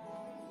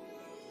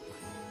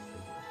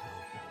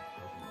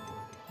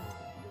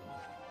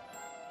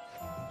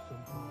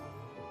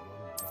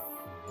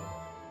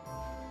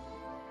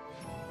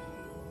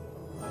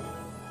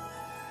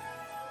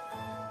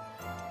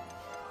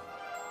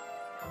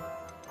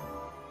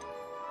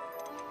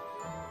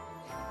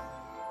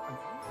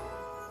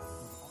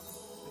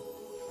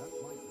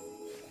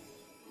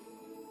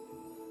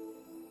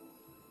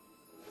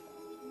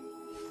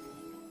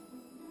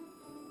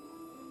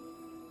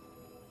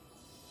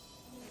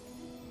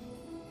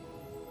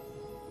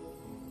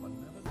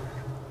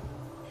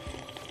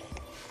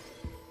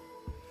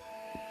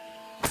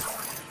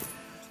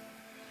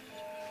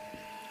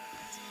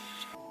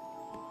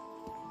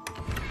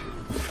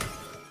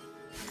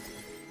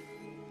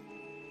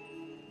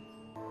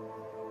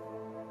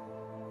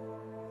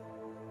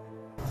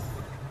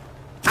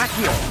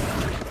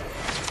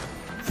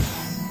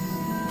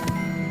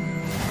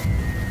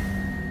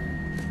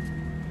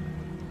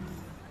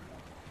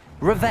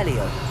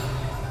 Revelio.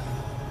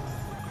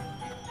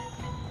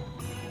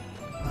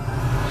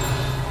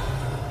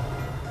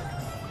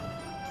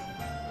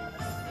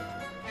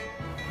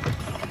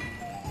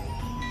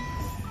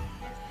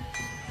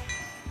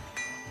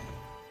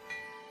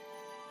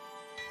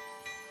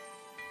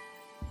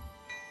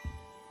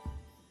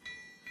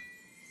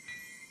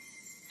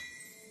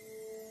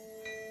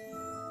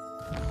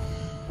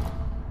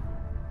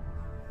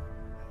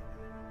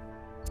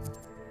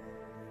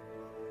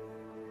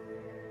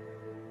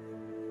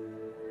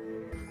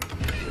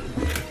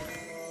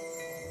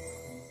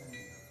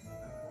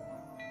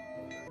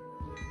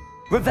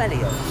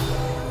 Revelio.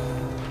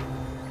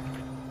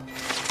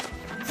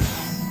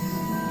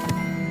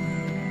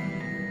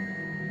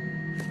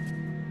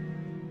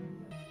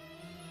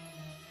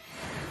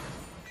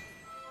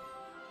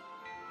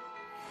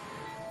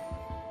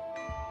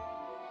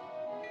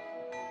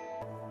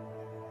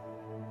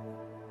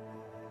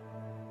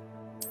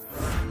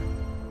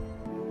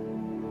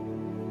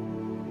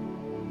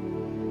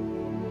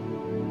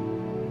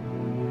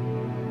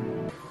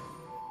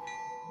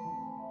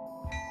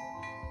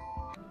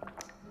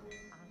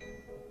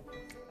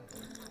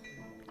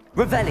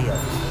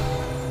 Revelio.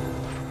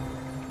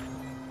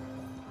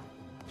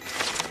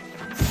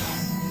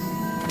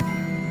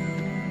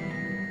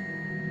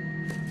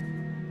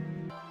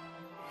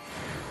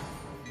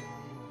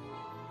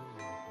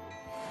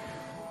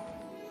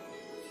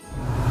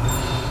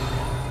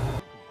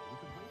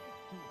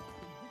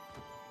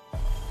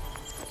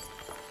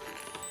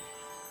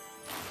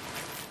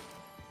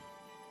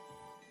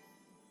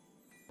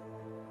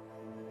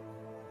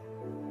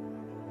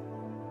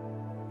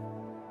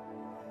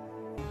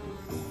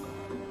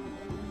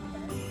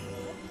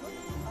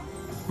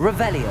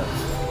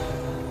 Revelio.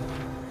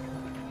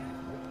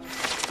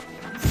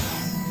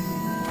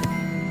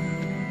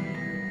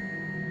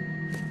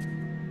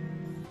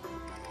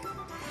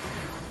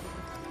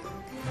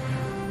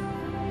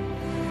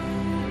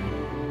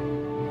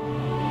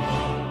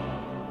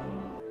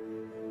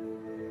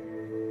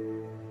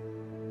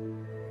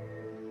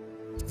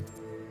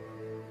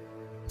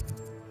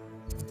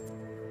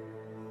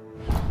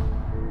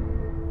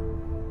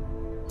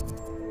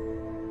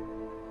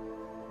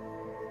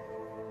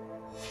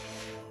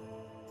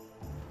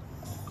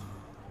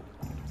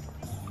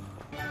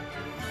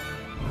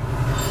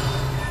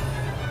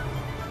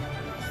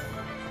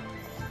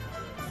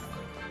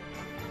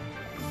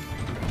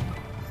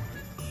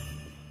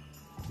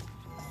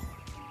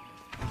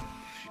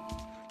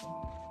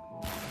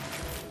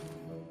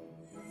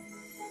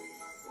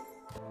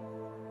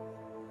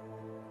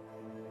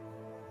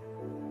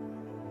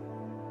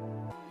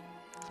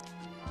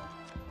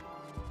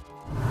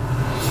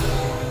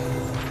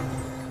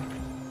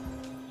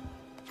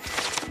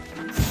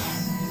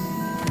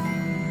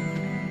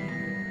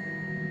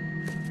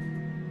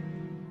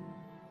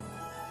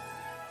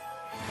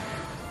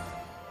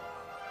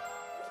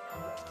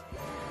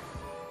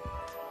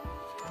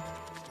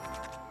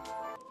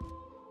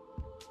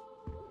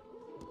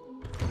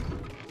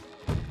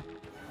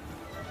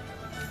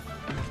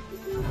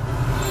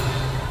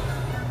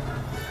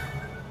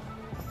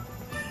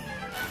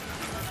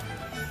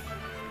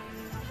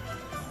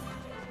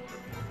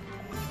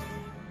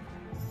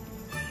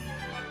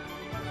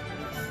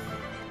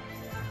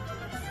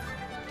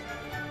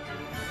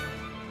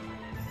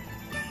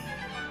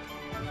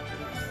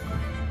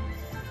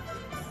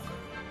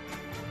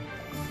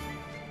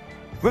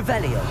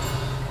 Revelio.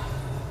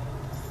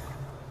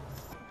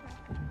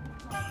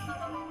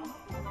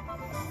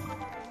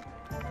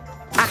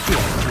 Accio.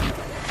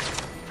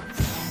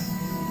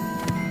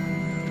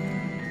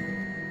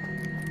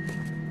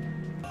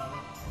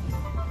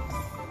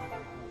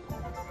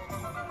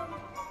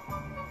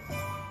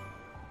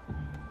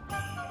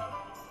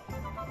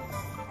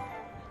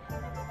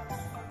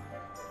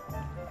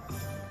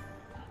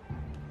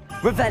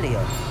 Revelio.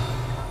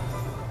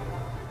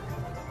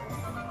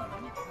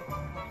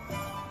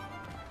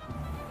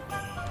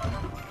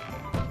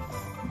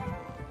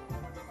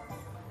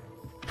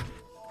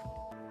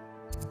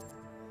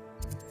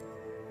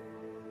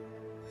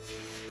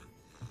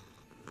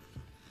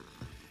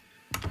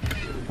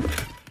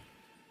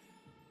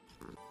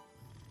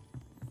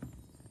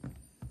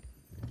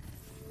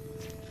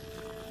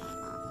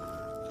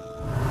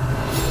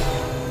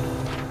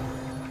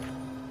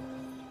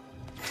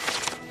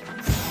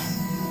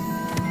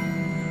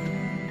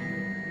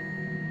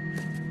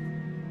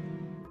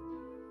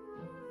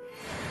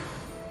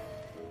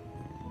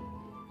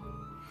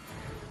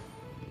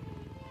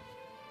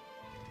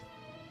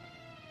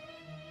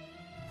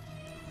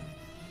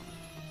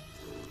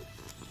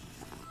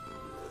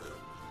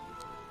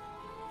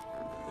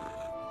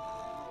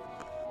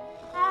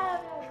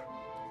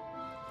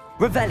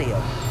 Revelio.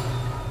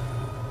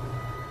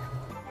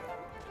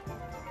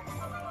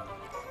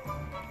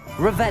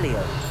 Revelio.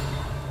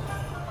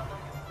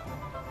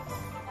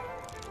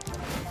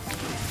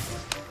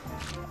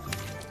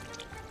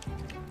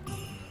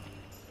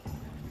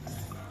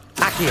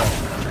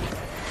 Accio.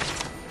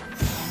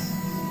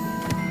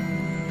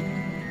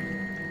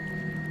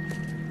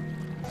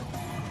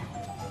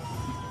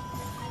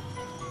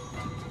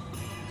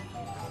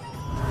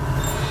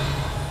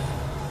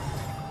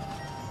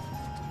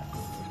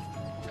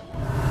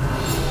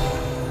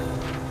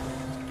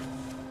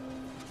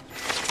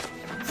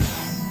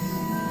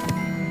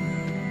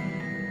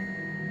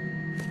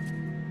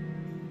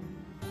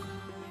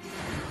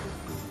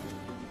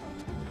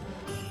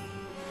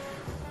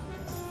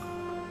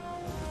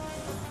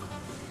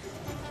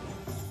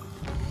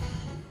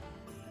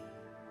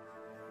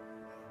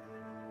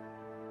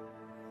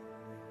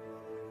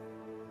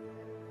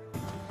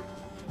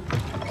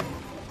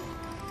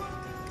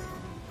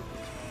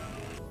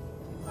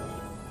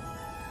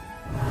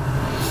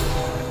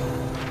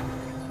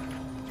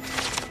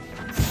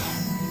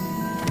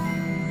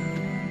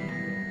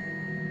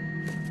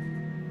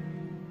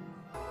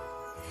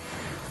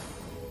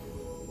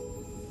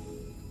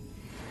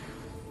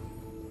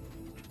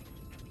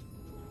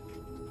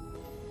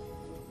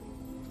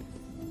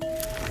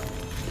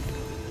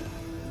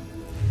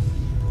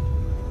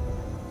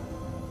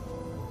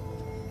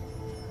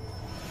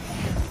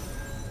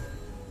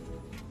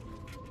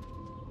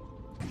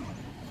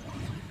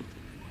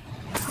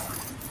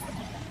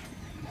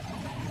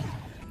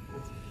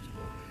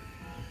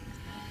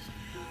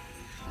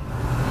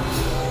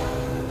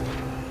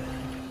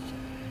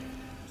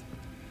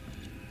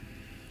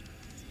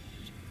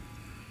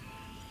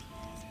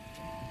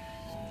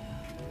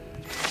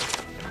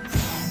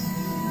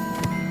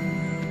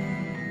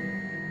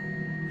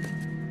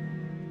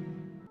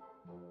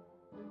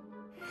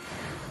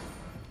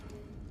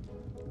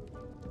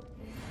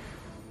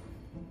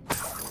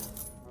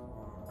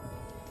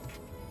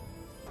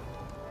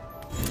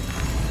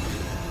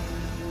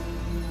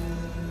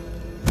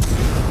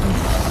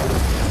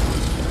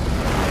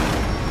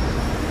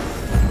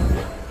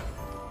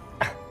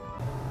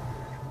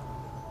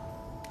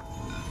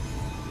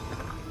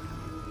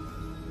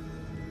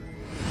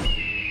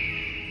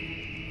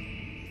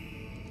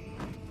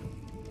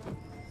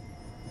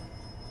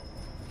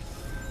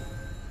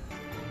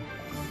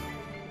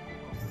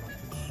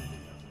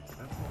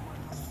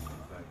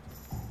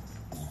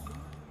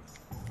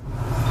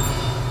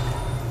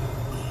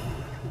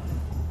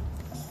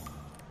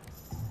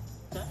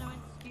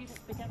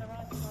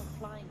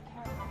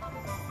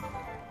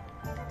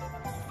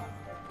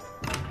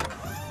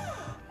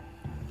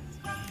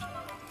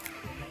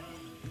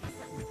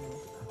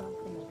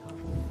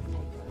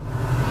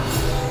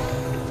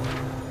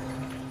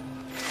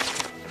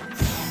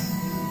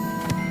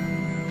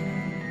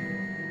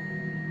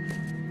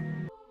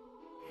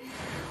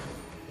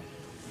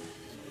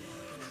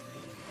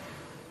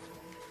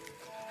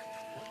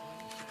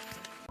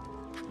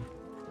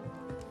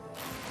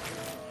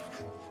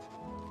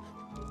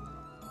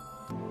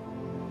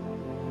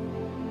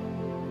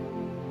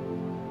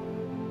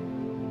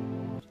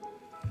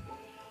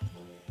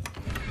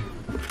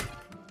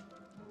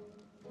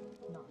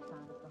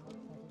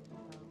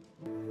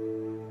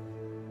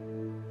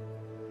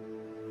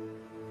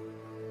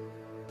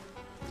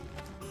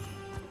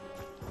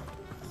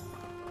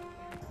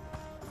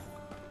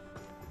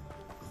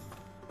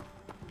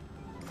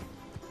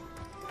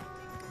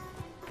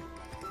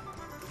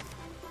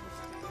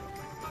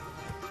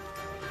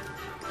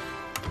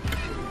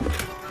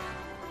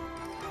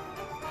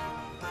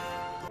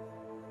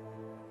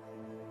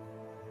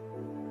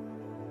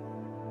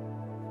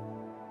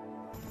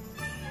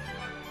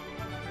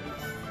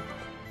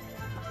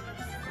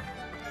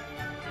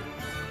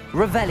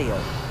 Revelio.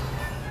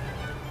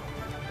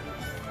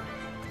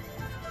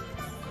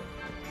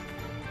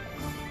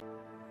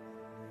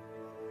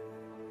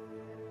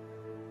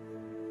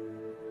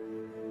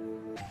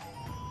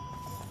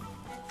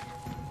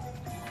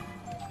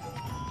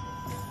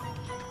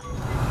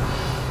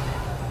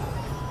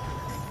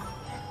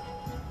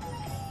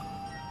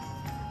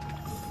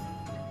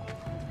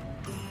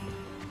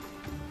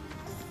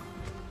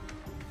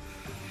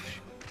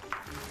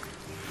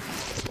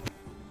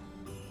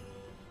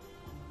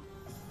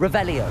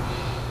 Revelio.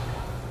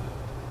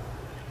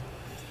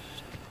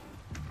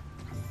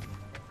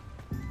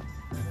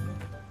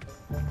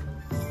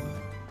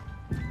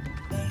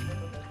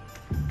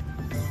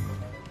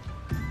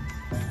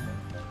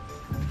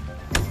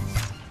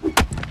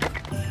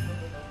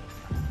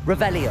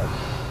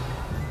 Revelio.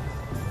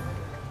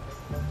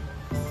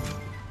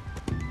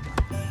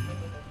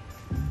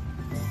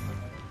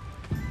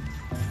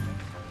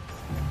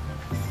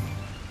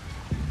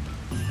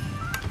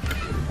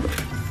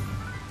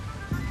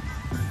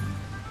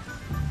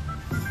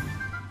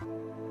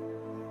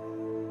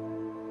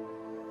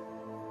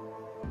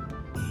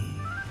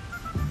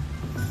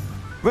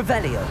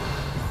 Revelio.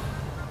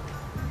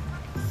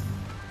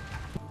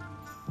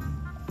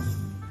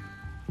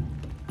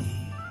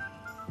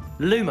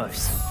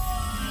 Lumos.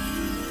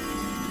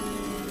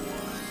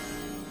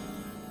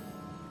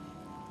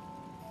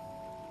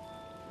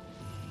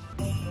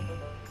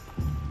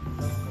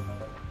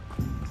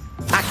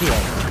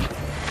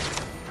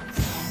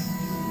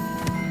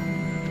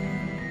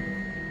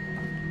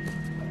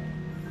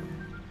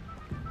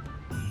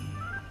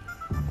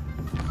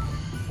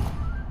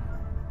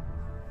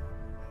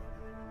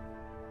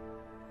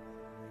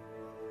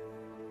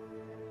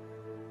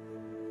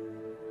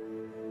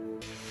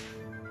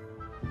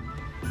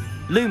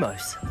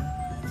 Lumos.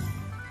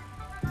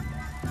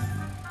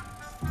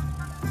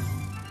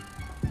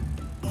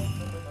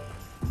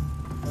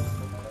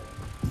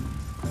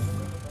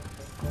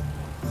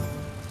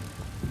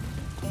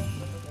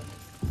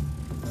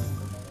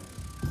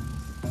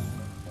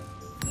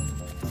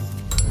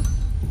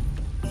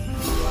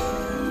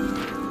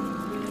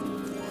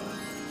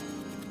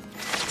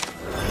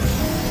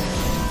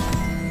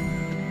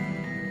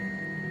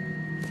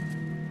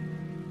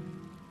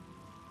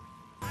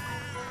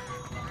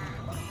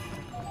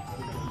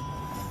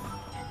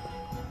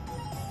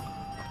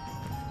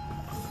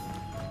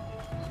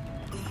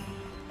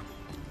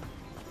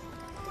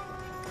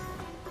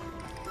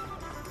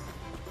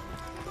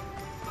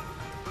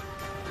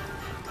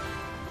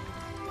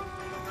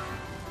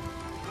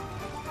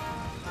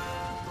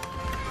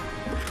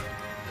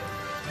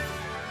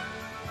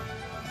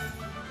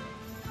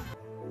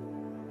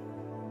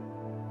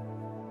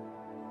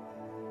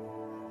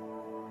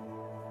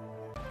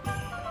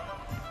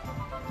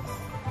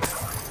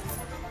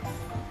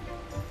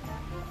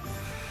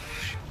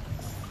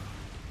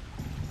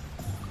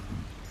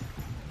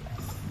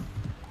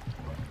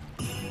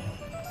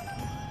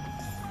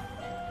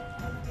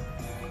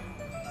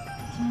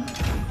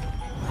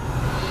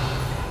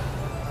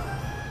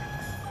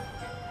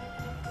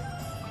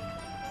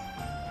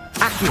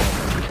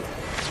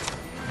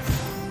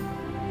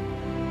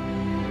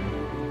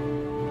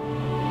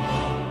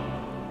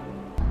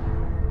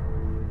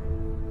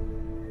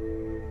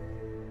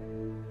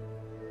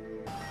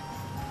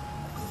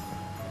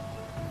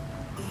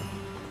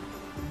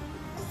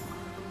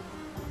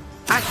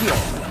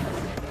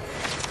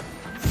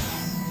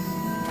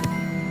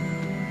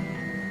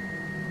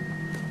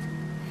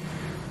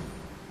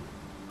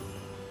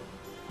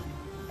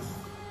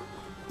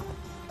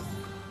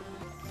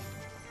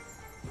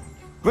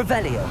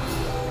 Revelio.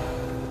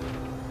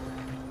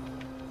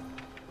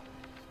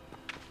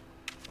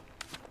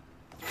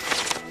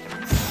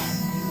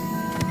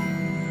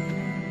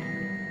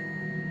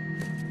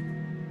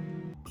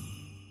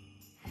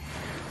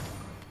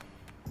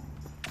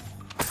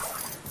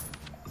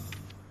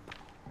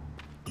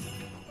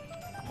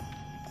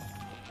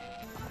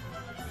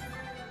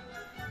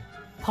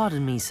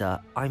 Pardon me, sir.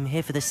 I'm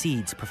here for the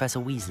seeds Professor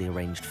Weasley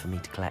arranged for me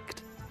to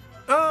collect.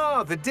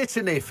 Ah, the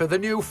dittany for the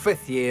new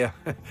 5th year.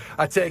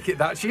 I take it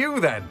that's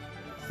you, then.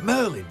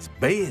 Merlin's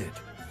beard.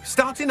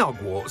 Starting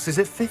Hogwarts as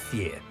a 5th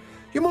year.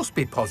 You must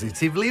be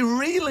positively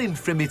reeling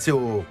from it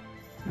all.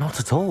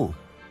 Not at all.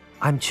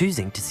 I'm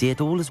choosing to see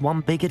it all as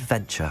one big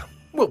adventure.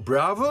 Well,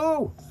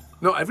 bravo.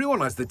 Not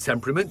everyone has the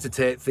temperament to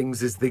take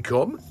things as they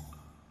come.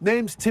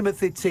 Name's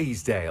Timothy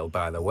Teasdale,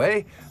 by the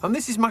way, and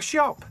this is my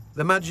shop,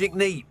 the Magic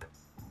Neep.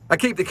 I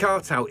keep the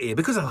cart out here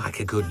because I like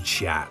a good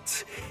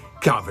chat.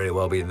 Can't very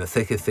well be in the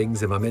thick of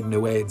things if I'm hidden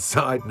away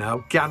inside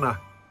now, can I?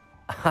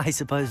 I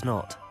suppose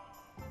not.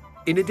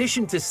 In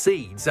addition to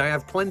seeds, I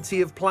have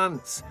plenty of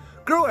plants.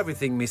 Grow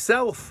everything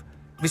myself.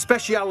 My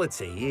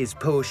speciality is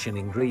potion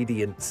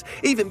ingredients.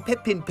 Even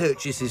Pippin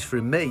purchases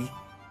from me.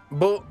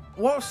 But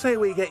what say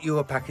we get you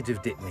a packet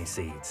of Dittany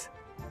seeds?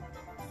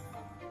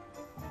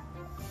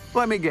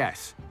 Let me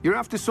guess. You're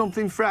after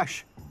something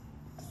fresh.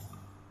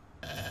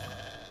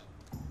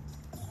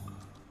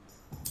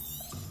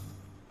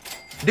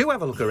 Do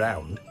have a look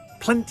around.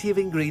 Plenty of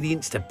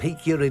ingredients to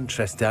pique your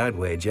interest, I'd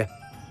wager.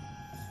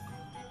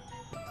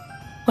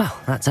 Well,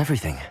 that's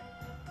everything.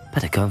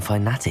 Better go and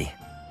find Natty.